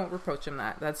 I won't reproach him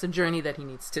that. That's a journey that he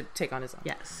needs to take on his own.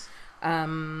 Yes.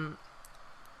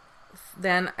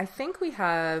 Then I think we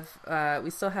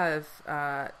still have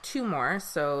two more.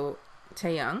 So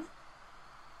Taeyoung.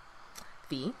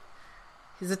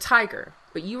 He's a tiger,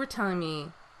 but you were telling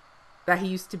me that he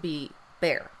used to be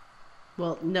bear.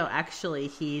 Well, no, actually,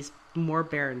 he's more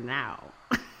bear now.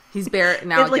 He's bear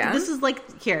now again? This is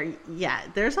like, here, yeah,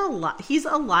 there's a lot. He's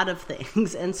a lot of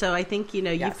things. And so I think,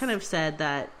 you've kind of said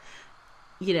that,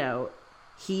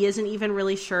 he isn't even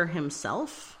really sure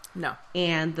himself. No.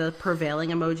 And the prevailing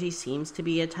emoji seems to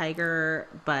be a tiger,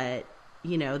 but...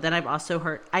 then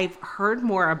I've heard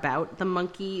more about the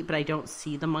monkey, but I don't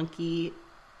see the monkey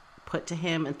put to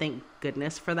him, and thank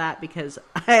goodness for that, because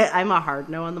I'm a hard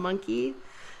no on the monkey.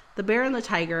 The bear and the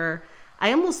tiger,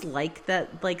 I almost like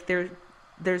that, like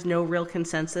there's no real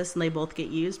consensus and they both get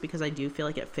used, because I do feel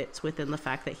like it fits within the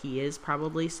fact that he is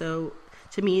probably, so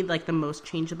to me, like the most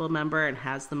changeable member and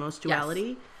has the most duality.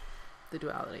 Yes. The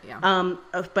duality, yeah.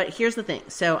 But here's the thing.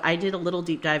 So I did a little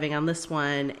deep diving on this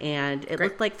one, and it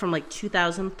looked like from like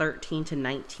 2013 to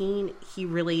 19, he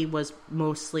really was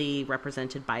mostly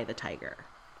represented by the tiger.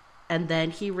 And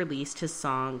then he released his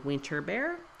song Winter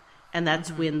Bear, and that's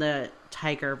when the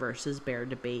tiger versus bear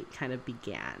debate kind of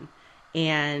began.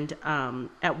 And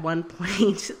at one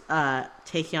point,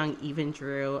 Taehyung even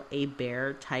drew a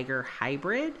bear-tiger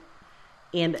hybrid,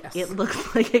 and it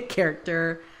looked like a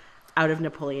character out of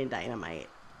Napoleon Dynamite.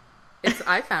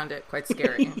 I found it quite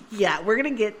scary. Yeah, we're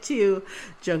going to get to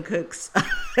Jungkook's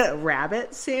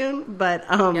rabbit soon, but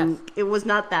it was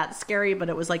not that scary, but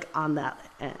it was like on that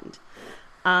end.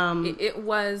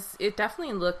 It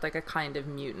definitely looked like a kind of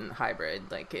mutant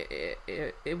hybrid. Like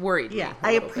it worried me. Yeah,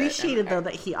 I appreciated though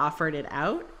that he offered it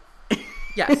out.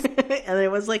 Yes. And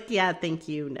it was like, yeah, thank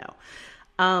you, no.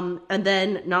 And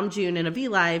then Namjoon and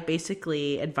Avilai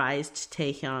basically advised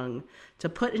Taehyung to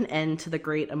put an end to the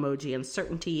great emoji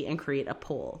uncertainty and create a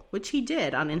poll, which he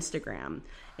did on Instagram.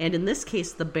 And in this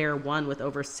case, the bear won with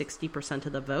over 60%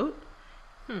 of the vote.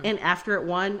 And after it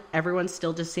won, everyone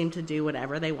still just seemed to do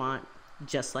whatever they want,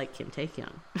 just like Kim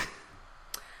Taehyung.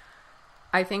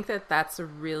 I think that's a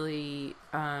really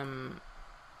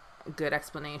good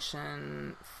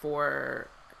explanation for...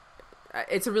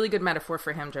 It's a really good metaphor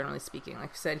for him, generally speaking.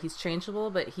 Like I said, he's changeable,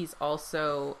 but he's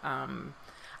also...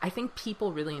 I think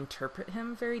people really interpret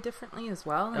him very differently as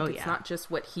well. Like it's not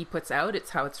just what he puts out,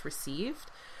 it's how it's received.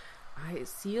 I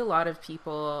see a lot of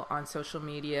people on social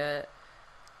media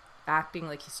acting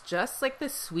like he's just like the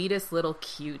sweetest little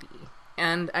cutie.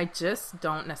 And I just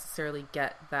don't necessarily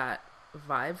get that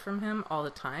vibe from him all the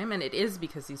time. And it is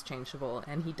because he's changeable,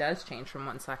 and he does change from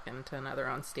 1 second to another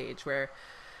on stage, where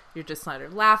you're just sort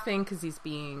of laughing because he's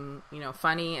being,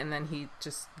 funny, and then he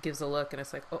just gives a look and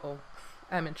it's like, oh,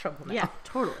 I'm in trouble now. Yeah,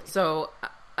 totally. So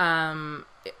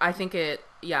I think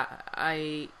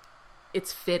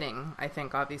it's fitting, I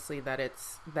think, obviously, that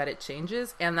it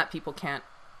changes and that people can't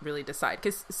really decide,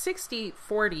 because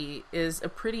 60-40 is a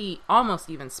pretty almost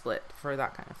even split for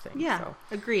that kind of thing. Yeah, so.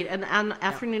 Agreed. And on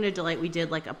Afternoon of Delight, we did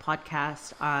like a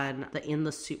podcast on the In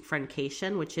the Soup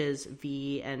Friendcation, which is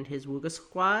V and his Wooga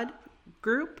Squad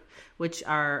group, which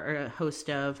are a host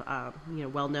of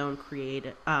well-known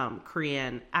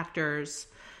Korean actors,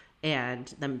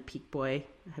 and then Peak Boy.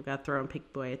 I've got to throw in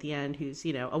Peak Boy at the end, who's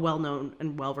a well-known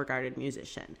and well-regarded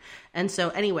musician. And so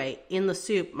anyway, In the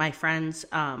Soup, my friends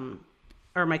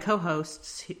or my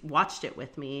co-hosts watched it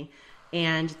with me,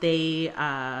 and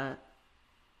they're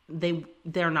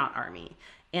not ARMY,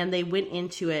 and they went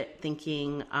into it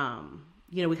thinking,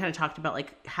 we kind of talked about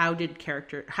like how did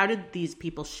these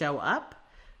people show up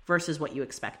versus what you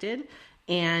expected,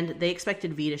 and they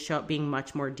expected V to show up being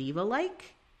much more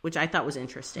diva-like, which I thought was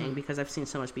interesting because I've seen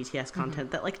so much BTS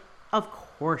content that like, of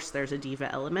course there's a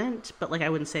diva element, but like I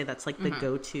wouldn't say that's like the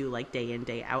go-to like day in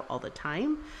day out all the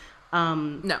time.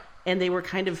 No. And they were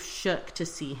kind of shook to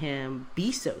see him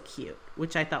be so cute,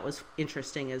 which I thought was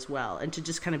interesting as well. And to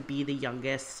just kind of be the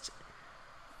youngest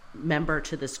member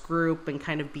to this group and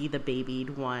kind of be the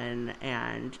babied one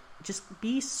and just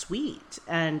be sweet.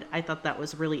 And I thought that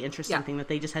was a really interesting thing that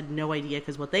they just had no idea,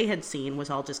 because what they had seen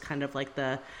was all just kind of like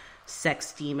the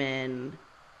sex demon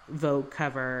Vogue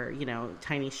cover,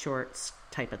 tiny shorts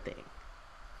type of thing.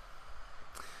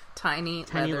 Tiny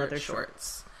leather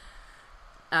shorts.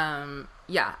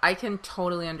 I can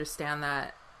totally understand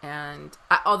that. And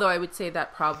although I would say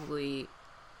that probably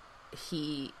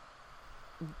he,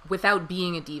 without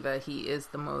being a diva, he is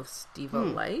the most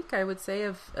diva-like, I would say,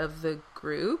 of the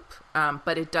group.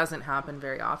 But it doesn't happen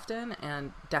very often,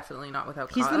 and definitely not without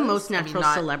cause. He's the most natural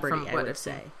celebrity, I would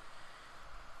say.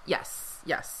 Yes.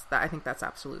 I think that's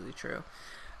absolutely true.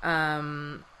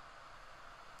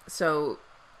 So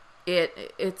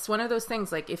it's one of those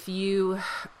things, like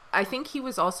I think he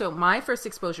was also, my first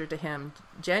exposure to him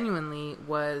genuinely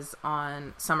was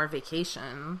on Summer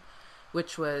Vacation,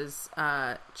 which was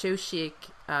Cheo-sik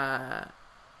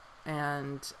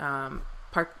and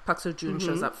Park Seo-joon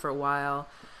shows up for a while,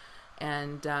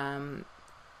 and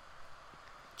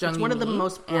it's one of the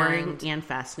most boring and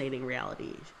fascinating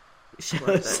reality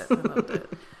shows. I loved it.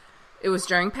 It was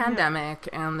during pandemic,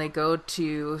 and they go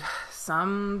to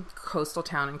some coastal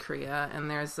town in Korea, and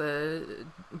there's a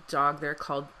dog there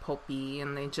called Poppy,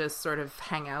 and they just sort of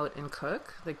hang out and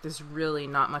cook. Like, there's really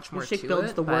not much more to it.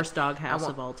 Builds the worst doghouse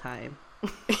of all time.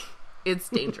 It's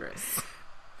dangerous.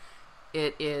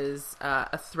 It is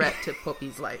a threat to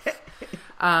Poppy's life.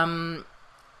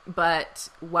 But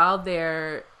while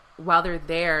they're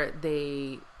there,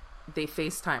 they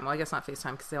FaceTime. Well, I guess not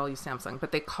FaceTime because they all use Samsung,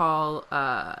 but they call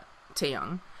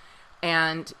Taehyung.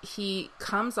 And he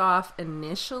comes off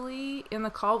initially in the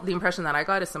call, the impression that I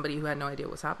got as somebody who had no idea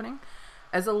what was happening,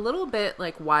 as a little bit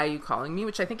like, why are you calling me?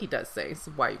 Which I think he does say,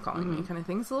 so why are you calling me kind of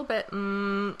thing. It's a little bit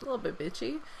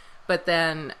bitchy. But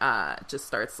then just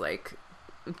starts like,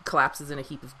 collapses in a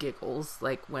heap of giggles,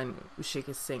 like when Ushik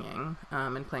is singing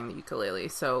and playing the ukulele.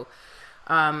 So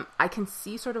I can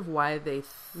see sort of why they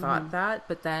thought that,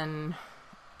 but then,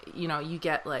 you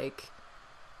get like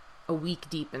a week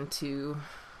deep into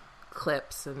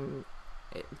clips and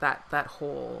that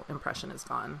whole impression is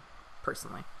gone,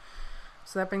 personally.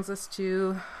 So that brings us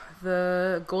to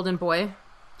the golden boy,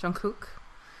 Jungkook.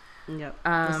 Yep.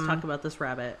 Let's talk about this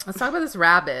rabbit. Let's talk about this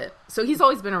rabbit. So he's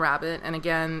always been a rabbit. And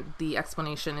again, the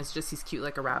explanation is just he's cute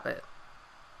like a rabbit,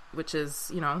 which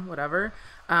is, you know, whatever.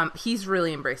 He's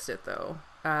really embraced it, though.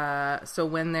 So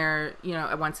when they're, you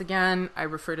know, once again, I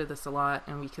refer to this a lot,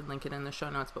 and we could link it in the show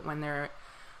notes, but when they're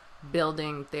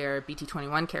building their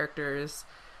BT21 characters,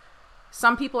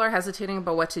 some people are hesitating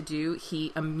about what to do.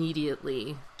 He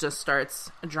immediately just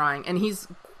starts drawing, and he's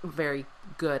very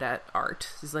good at art.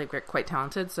 He's like quite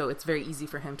talented, so it's very easy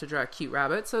for him to draw a cute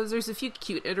rabbit. So there's a few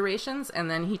cute iterations,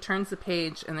 and then he turns the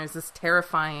page, and there's this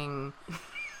terrifying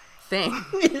thing.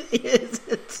 It is.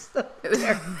 It's so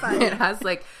terrifying. It has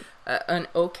like an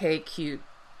okay cute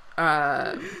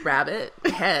rabbit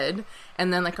head,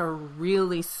 and then like a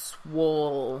really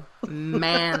swole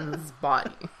man's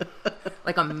body,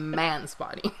 like a man's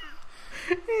body.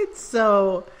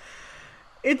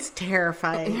 It's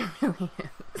terrifying. It really is.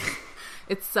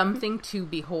 It's something to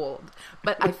behold.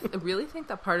 But I really think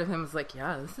that part of him is like,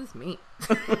 yeah, this is me.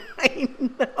 I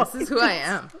know. This is who I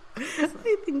am.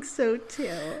 I think so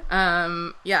too.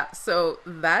 Yeah, so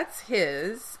that's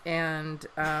his, and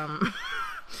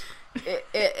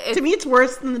to me, it's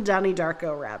worse than the Donnie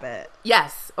Darko rabbit.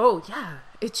 Yes. Oh, yeah.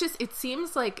 It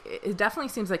definitely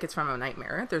seems like it's from a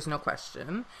nightmare. There's no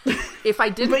question. If I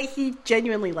didn't, but he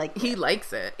genuinely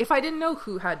likes it. If I didn't know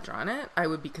who had drawn it, I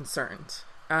would be concerned.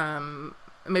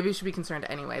 Maybe we should be concerned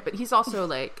anyway. But he's also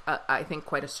like, I think,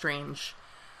 quite a strange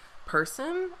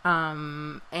person.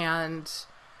 And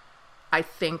I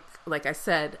think, like I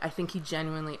said, I think he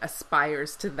genuinely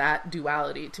aspires to that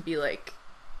duality, to be like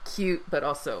cute, but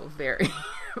also very,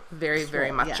 very,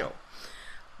 very macho.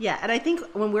 Yeah, and I think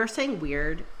when we're saying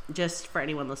weird, just for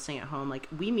anyone listening at home, like,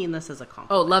 we mean this as a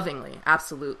compliment. Oh, lovingly.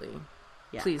 Absolutely.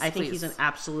 Yeah, please, I think he's an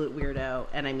absolute weirdo,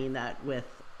 and I mean that with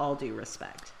all due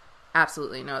respect.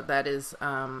 Absolutely. No, that is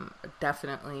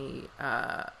definitely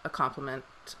a compliment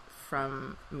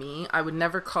from me. I would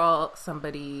never call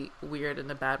somebody weird in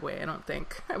a bad way, I don't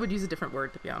think. I would use a different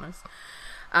word, to be honest.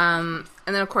 And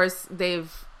then, of course,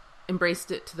 they've embraced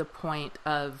it to the point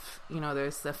of, you know,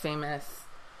 there's the famous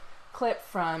clip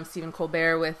from Stephen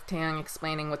Colbert with Taeyang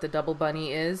explaining what the double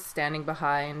bunny is, standing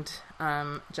behind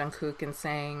Jungkook and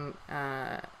saying,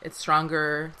 it's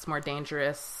stronger, it's more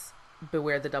dangerous,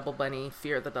 beware the double bunny,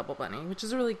 fear the double bunny, which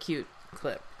is a really cute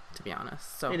clip, to be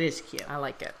honest. So it is cute. I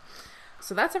like it.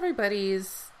 So that's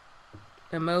everybody's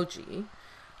emoji.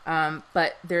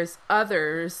 But there's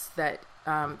others that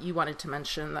you wanted to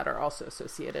mention that are also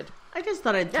associated. I just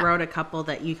thought I'd throw out a couple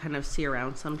that you kind of see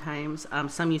around sometimes.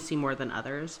 Some you see more than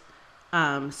others.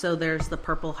 So there's the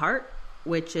purple heart,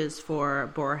 which is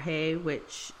for Borhe,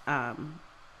 which,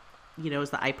 you know,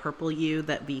 is the I purple you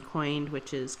that V coined,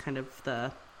 which is kind of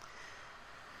the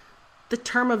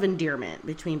term of endearment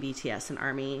between BTS and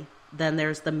ARMY. Then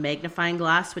there's the magnifying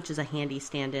glass, which is a handy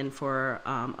stand-in for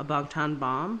a Bangtan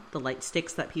bomb, the light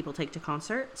sticks that people take to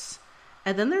concerts.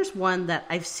 And then there's one that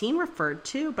I've seen referred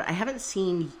to, but I haven't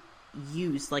seen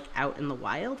used like out in the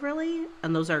wild really,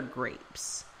 and those are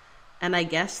grapes. And I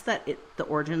guess that the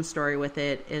origin story with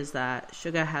it is that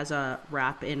Suga has a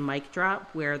rap in Mic Drop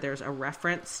where there's a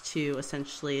reference to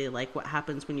essentially like what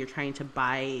happens when you're trying to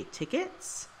buy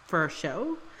tickets for a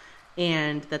show,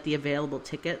 and that the available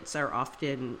tickets are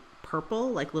often purple,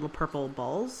 like little purple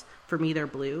balls. For me, they're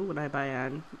blue when I buy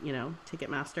on, you know,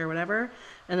 Ticketmaster or whatever,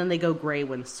 and then they go gray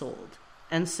when sold.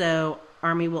 And so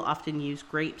ARMY will often use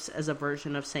grapes as a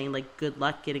version of saying like good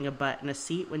luck getting a butt and a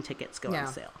seat when tickets go on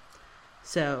sale.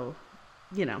 So,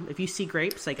 you know, if you see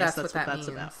grapes, I guess that's what that's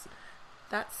about.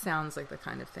 That sounds like the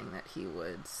kind of thing that he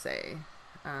would say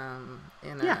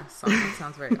in a song. It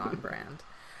sounds very on brand.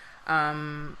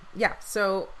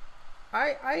 So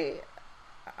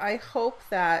I hope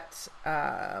that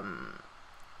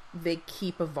they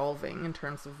keep evolving in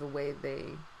terms of the way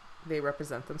they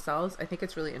represent themselves. I think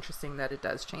it's really interesting that it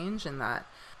does change, and that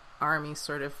ARMY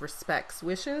sort of respects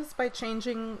wishes by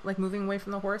changing, like moving away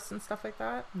from the horse and stuff like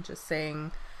that, and just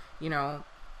saying, you know,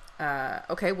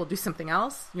 okay, we'll do something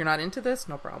else. You're not into this,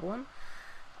 no problem.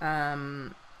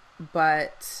 But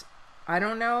I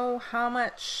don't know how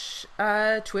much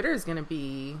Twitter is going to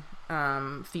be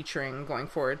featuring going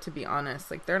forward, to be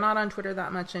honest. Like, they're not on Twitter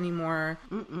that much anymore.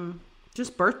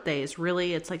 Just birthdays,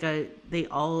 really. It's like they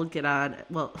all get on,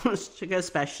 well, Suga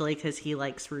especially, because he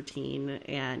likes routine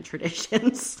and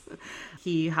traditions.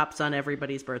 He hops on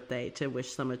everybody's birthday to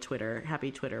wish them a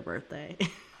happy Twitter birthday.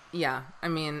 Yeah, I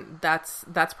mean, that's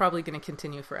probably going to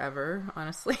continue forever,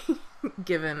 honestly,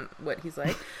 given what he's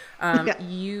like.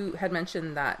 You had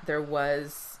mentioned that there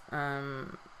was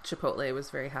Chipotle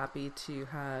was very happy to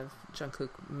have Jungkook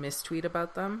mistweet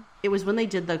about them. It was when they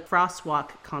did the Frostwalk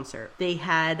concert. They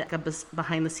had like a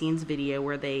behind the scenes video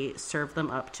where they served them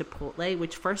up Chipotle,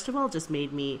 which first of all just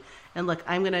made me, and look,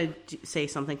 I'm going to say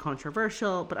something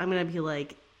controversial, but I'm going to be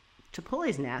like, Chipotle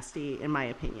is nasty in my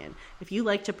opinion. If you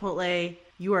like Chipotle,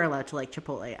 you are allowed to like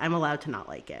Chipotle. I'm allowed to not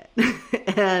like it.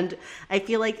 And I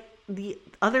feel like the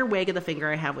other wag of the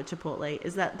finger I have with Chipotle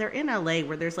is that they're in LA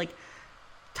where there's like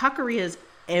taquerias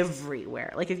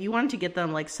everywhere. Like if you wanted to get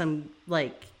them like some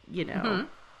like, you know,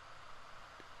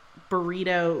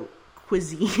 burrito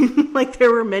cuisine, like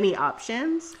there were many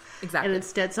options. Exactly. And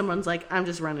instead someone's like, I'm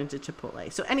just running to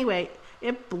Chipotle. So anyway,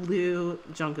 it blew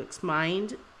Jungkook's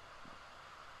mind,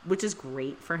 which is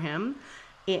great for him.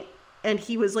 And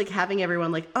he was like having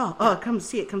everyone like, oh, come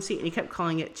see it. And he kept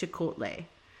calling it Chipotle,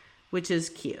 which is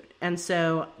cute. And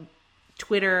so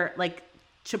Twitter, like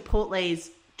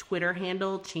Chipotle's Twitter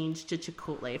handle changed to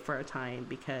Chipotle for a time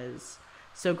because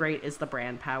so great is the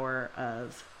brand power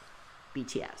of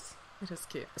BTS. It is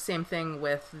cute. Same thing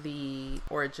with the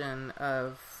origin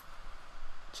of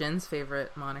Jin's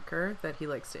favorite moniker that he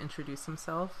likes to introduce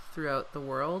himself throughout the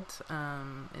world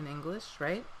in English,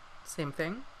 right? Same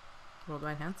thing.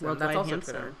 Worldwide Handsome. Worldwide That's also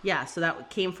Handsome. Twitter. Yeah, so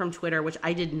that came from Twitter, which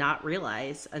I did not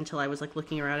realize until I was like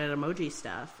looking around at emoji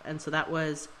stuff. And so that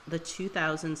was the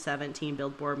 2017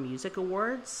 Billboard Music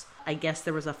Awards. I guess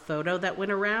there was a photo that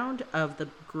went around of the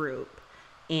group,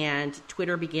 and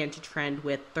Twitter began to trend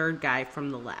with third guy from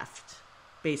the left,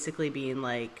 basically being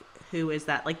like, who is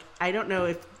that? Like, I don't know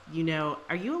if you know,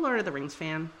 are you a Lord of the Rings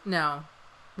fan? No.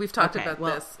 We've talked about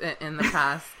this in the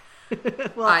past.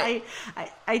 Well,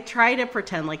 I try to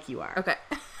pretend like you are. Okay.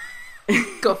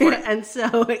 Go for it. And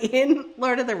so in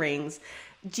Lord of the Rings,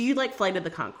 do you like Flight of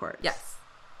the Conchords? Yes.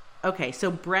 Okay,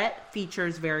 so Brett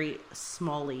features very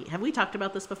smallly. Have we talked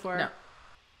about this before? No.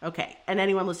 Okay, and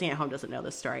anyone listening at home doesn't know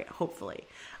this story, hopefully.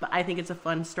 But I think it's a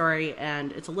fun story,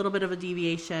 and it's a little bit of a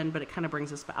deviation, but it kind of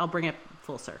brings us back. I'll bring it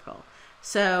full circle.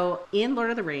 So in Lord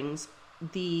of the Rings,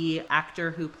 the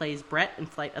actor who plays Brett in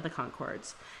Flight of the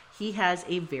Conchords, he has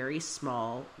a very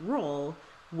small role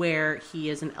where he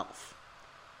is an elf.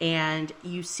 And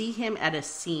you see him at a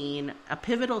scene, a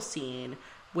pivotal scene,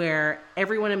 where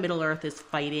everyone in Middle-earth is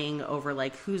fighting over,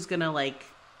 like, who's gonna, like,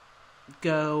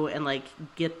 go and, like,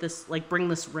 get this, like, bring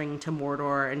this ring to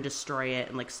Mordor and destroy it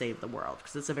and, like, save the world,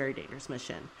 because it's a very dangerous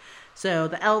mission. So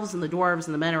the elves and the dwarves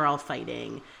and the men are all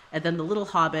fighting. And then the little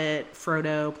hobbit,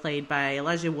 Frodo, played by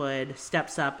Elijah Wood,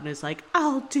 steps up and is like,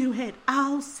 I'll do it.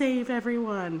 I'll save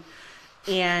everyone.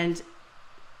 And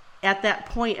at that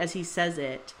point, as he says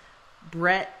it,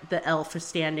 Brett, the elf, is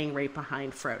standing right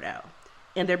behind Frodo.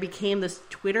 And there became this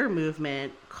Twitter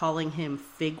movement calling him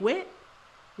Figwit,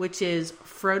 which is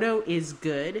Frodo is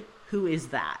good. Who is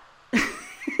that?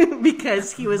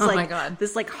 Because he was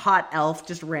this like hot elf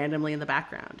just randomly in the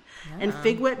background. Yeah. And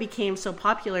Figwit became so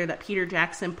popular that Peter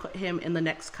Jackson put him in the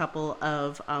next couple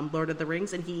of Lord of the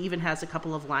Rings. And he even has a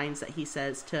couple of lines that he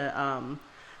says to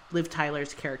Liv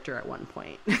Tyler's character at one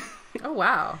point. Oh,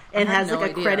 wow. And has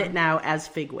like a credit now as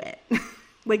Figwit.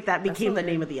 Like that became the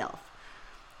name of the elf.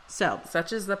 So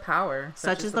such is the power.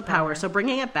 Such is the power. So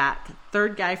bringing it back,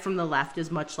 third guy from the left is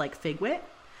much like Figwit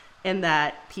in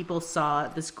that people saw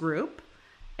this group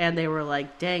and they were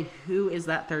like, dang, who is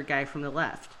that third guy from the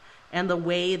left? And the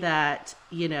way that,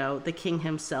 you know, the king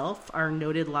himself, our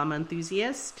noted llama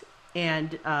enthusiast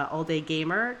and all-day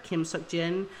gamer, Kim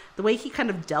Seok-jin, the way he kind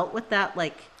of dealt with that,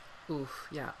 like,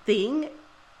 thing,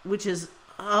 which is,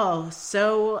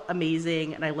 so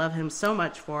amazing, and I love him so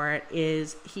much for it,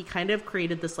 is he kind of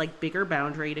created this, like, bigger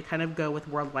boundary to kind of go with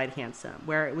Worldwide Handsome,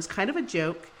 where it was kind of a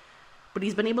joke, but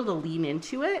he's been able to lean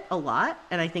into it a lot,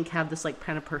 and I think have this, like,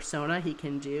 kind of persona he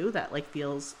can do that, like,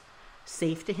 feels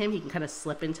safe to him. He can kind of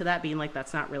slip into that, being like,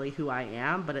 that's not really who I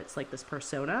am, but it's, like, this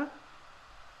persona.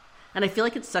 And I feel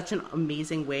like it's such an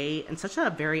amazing way, and such a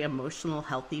very emotional,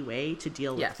 healthy way to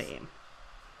deal with fame.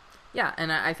 Yeah,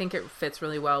 and I think it fits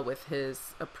really well with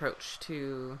his approach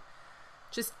to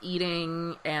just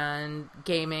eating and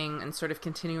gaming and sort of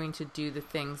continuing to do the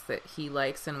things that he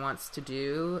likes and wants to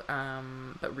do,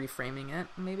 but reframing it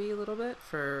maybe a little bit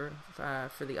for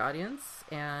the audience.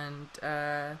 And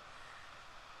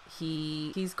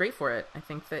he's great for it. I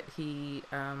think that he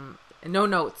no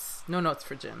notes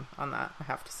for Jin on that, I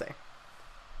have to say.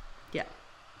 Yeah.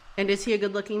 And is he a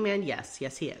good-looking man? Yes, he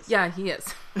is. Yeah, he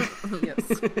is. He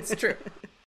is. It's true.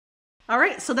 All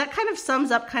right, so that kind of sums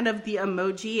up kind of the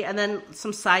emoji, and then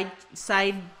some side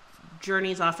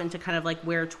journeys off into kind of like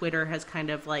where Twitter has kind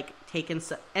of like taken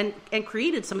and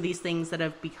created some of these things that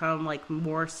have become like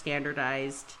more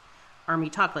standardized army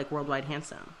talk, like Worldwide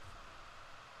Handsome.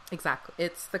 Exactly.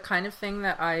 It's the kind of thing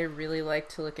that I really like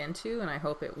to look into, and I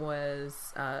hope it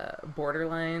was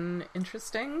borderline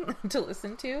interesting to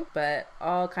listen to. But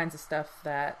all kinds of stuff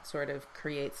that sort of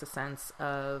creates a sense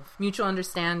of mutual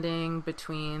understanding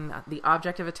between the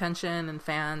object of attention and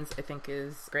fans, I think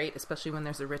is great, especially when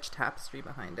there's a rich tapestry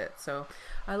behind it. So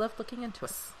I love looking into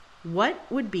it.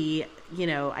 What would be,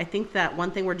 I think that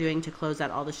one thing we're doing to close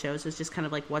out all the shows is just kind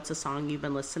of like, what's a song you've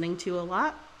been listening to a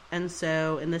lot? And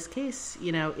so in this case,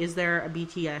 is there a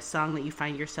BTS song that you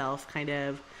find yourself kind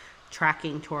of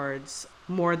tracking towards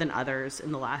more than others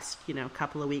in the last,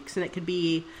 couple of weeks? And it could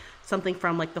be something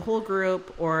from like the whole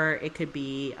group, or it could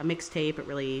be a mixtape. It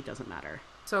really doesn't matter.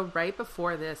 So right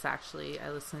before this, actually,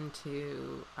 I listened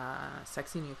to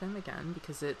Sexy New Femme again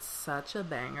because it's such a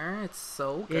banger. It's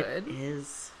so good. It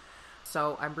is.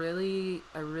 So I really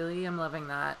am loving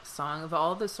that song. Of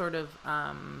all the sort of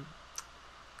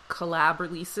collab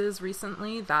releases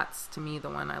recently, that's to me the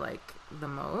one I like the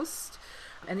most.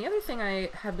 And the other thing I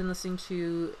have been listening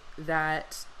to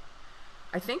that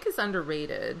I think is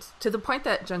underrated, to the point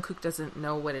that Jungkook doesn't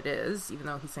know what it is, even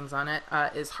though he sings on it,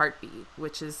 is Heartbeat,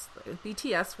 which is a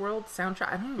BTS World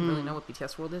soundtrack. I don't even really know what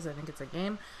BTS World is. I think it's a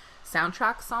game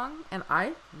soundtrack song, and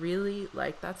I really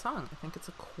like that song. I think it's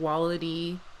a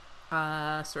quality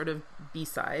sort of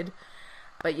B-side.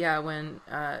 But yeah, when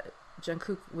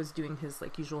Jungkook was doing his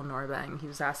like usual Norbang, he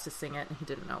was asked to sing it and he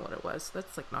didn't know what it was. So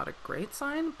that's like not a great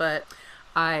sign, but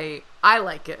I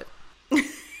like it.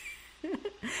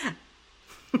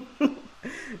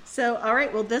 So, all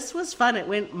right. Well, this was fun. It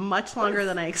went much longer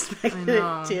than I expected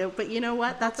it to, but you know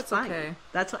what? That's fine. Okay.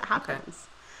 That's what happens.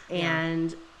 Okay.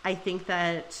 And I think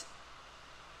that,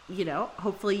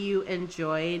 hopefully you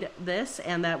enjoyed this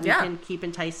and that we can keep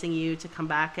enticing you to come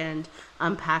back and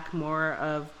unpack more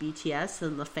of BTS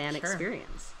and the fan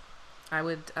experience. I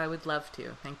would love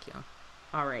to. Thank you.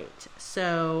 All right.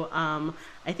 So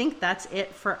I think that's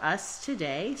it for us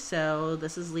today. So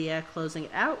this is Leah closing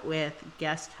it out with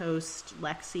guest host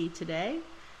Lexi today.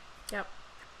 Yep.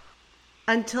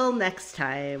 Until next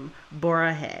time,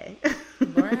 Bora Hey.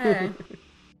 Bora Hey.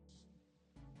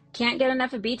 Can't get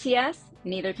enough of BTS?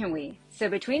 Neither can we. So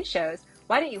between shows,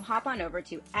 why don't you hop on over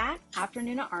to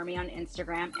 @AfternoonArmy on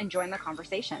Instagram and join the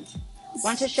conversation.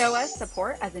 Want to show us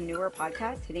support as a newer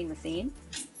podcast hitting the scene?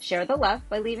 Share the love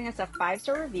by leaving us a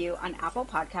 5-star review on Apple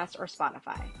Podcasts or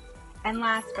Spotify. And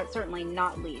last but certainly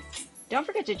not least, don't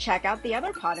forget to check out the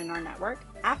other pod in our network,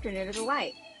 Afternoon of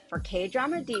Delight, for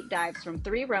K-drama deep dives from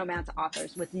 3 romance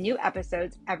authors with new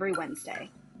episodes every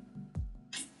Wednesday.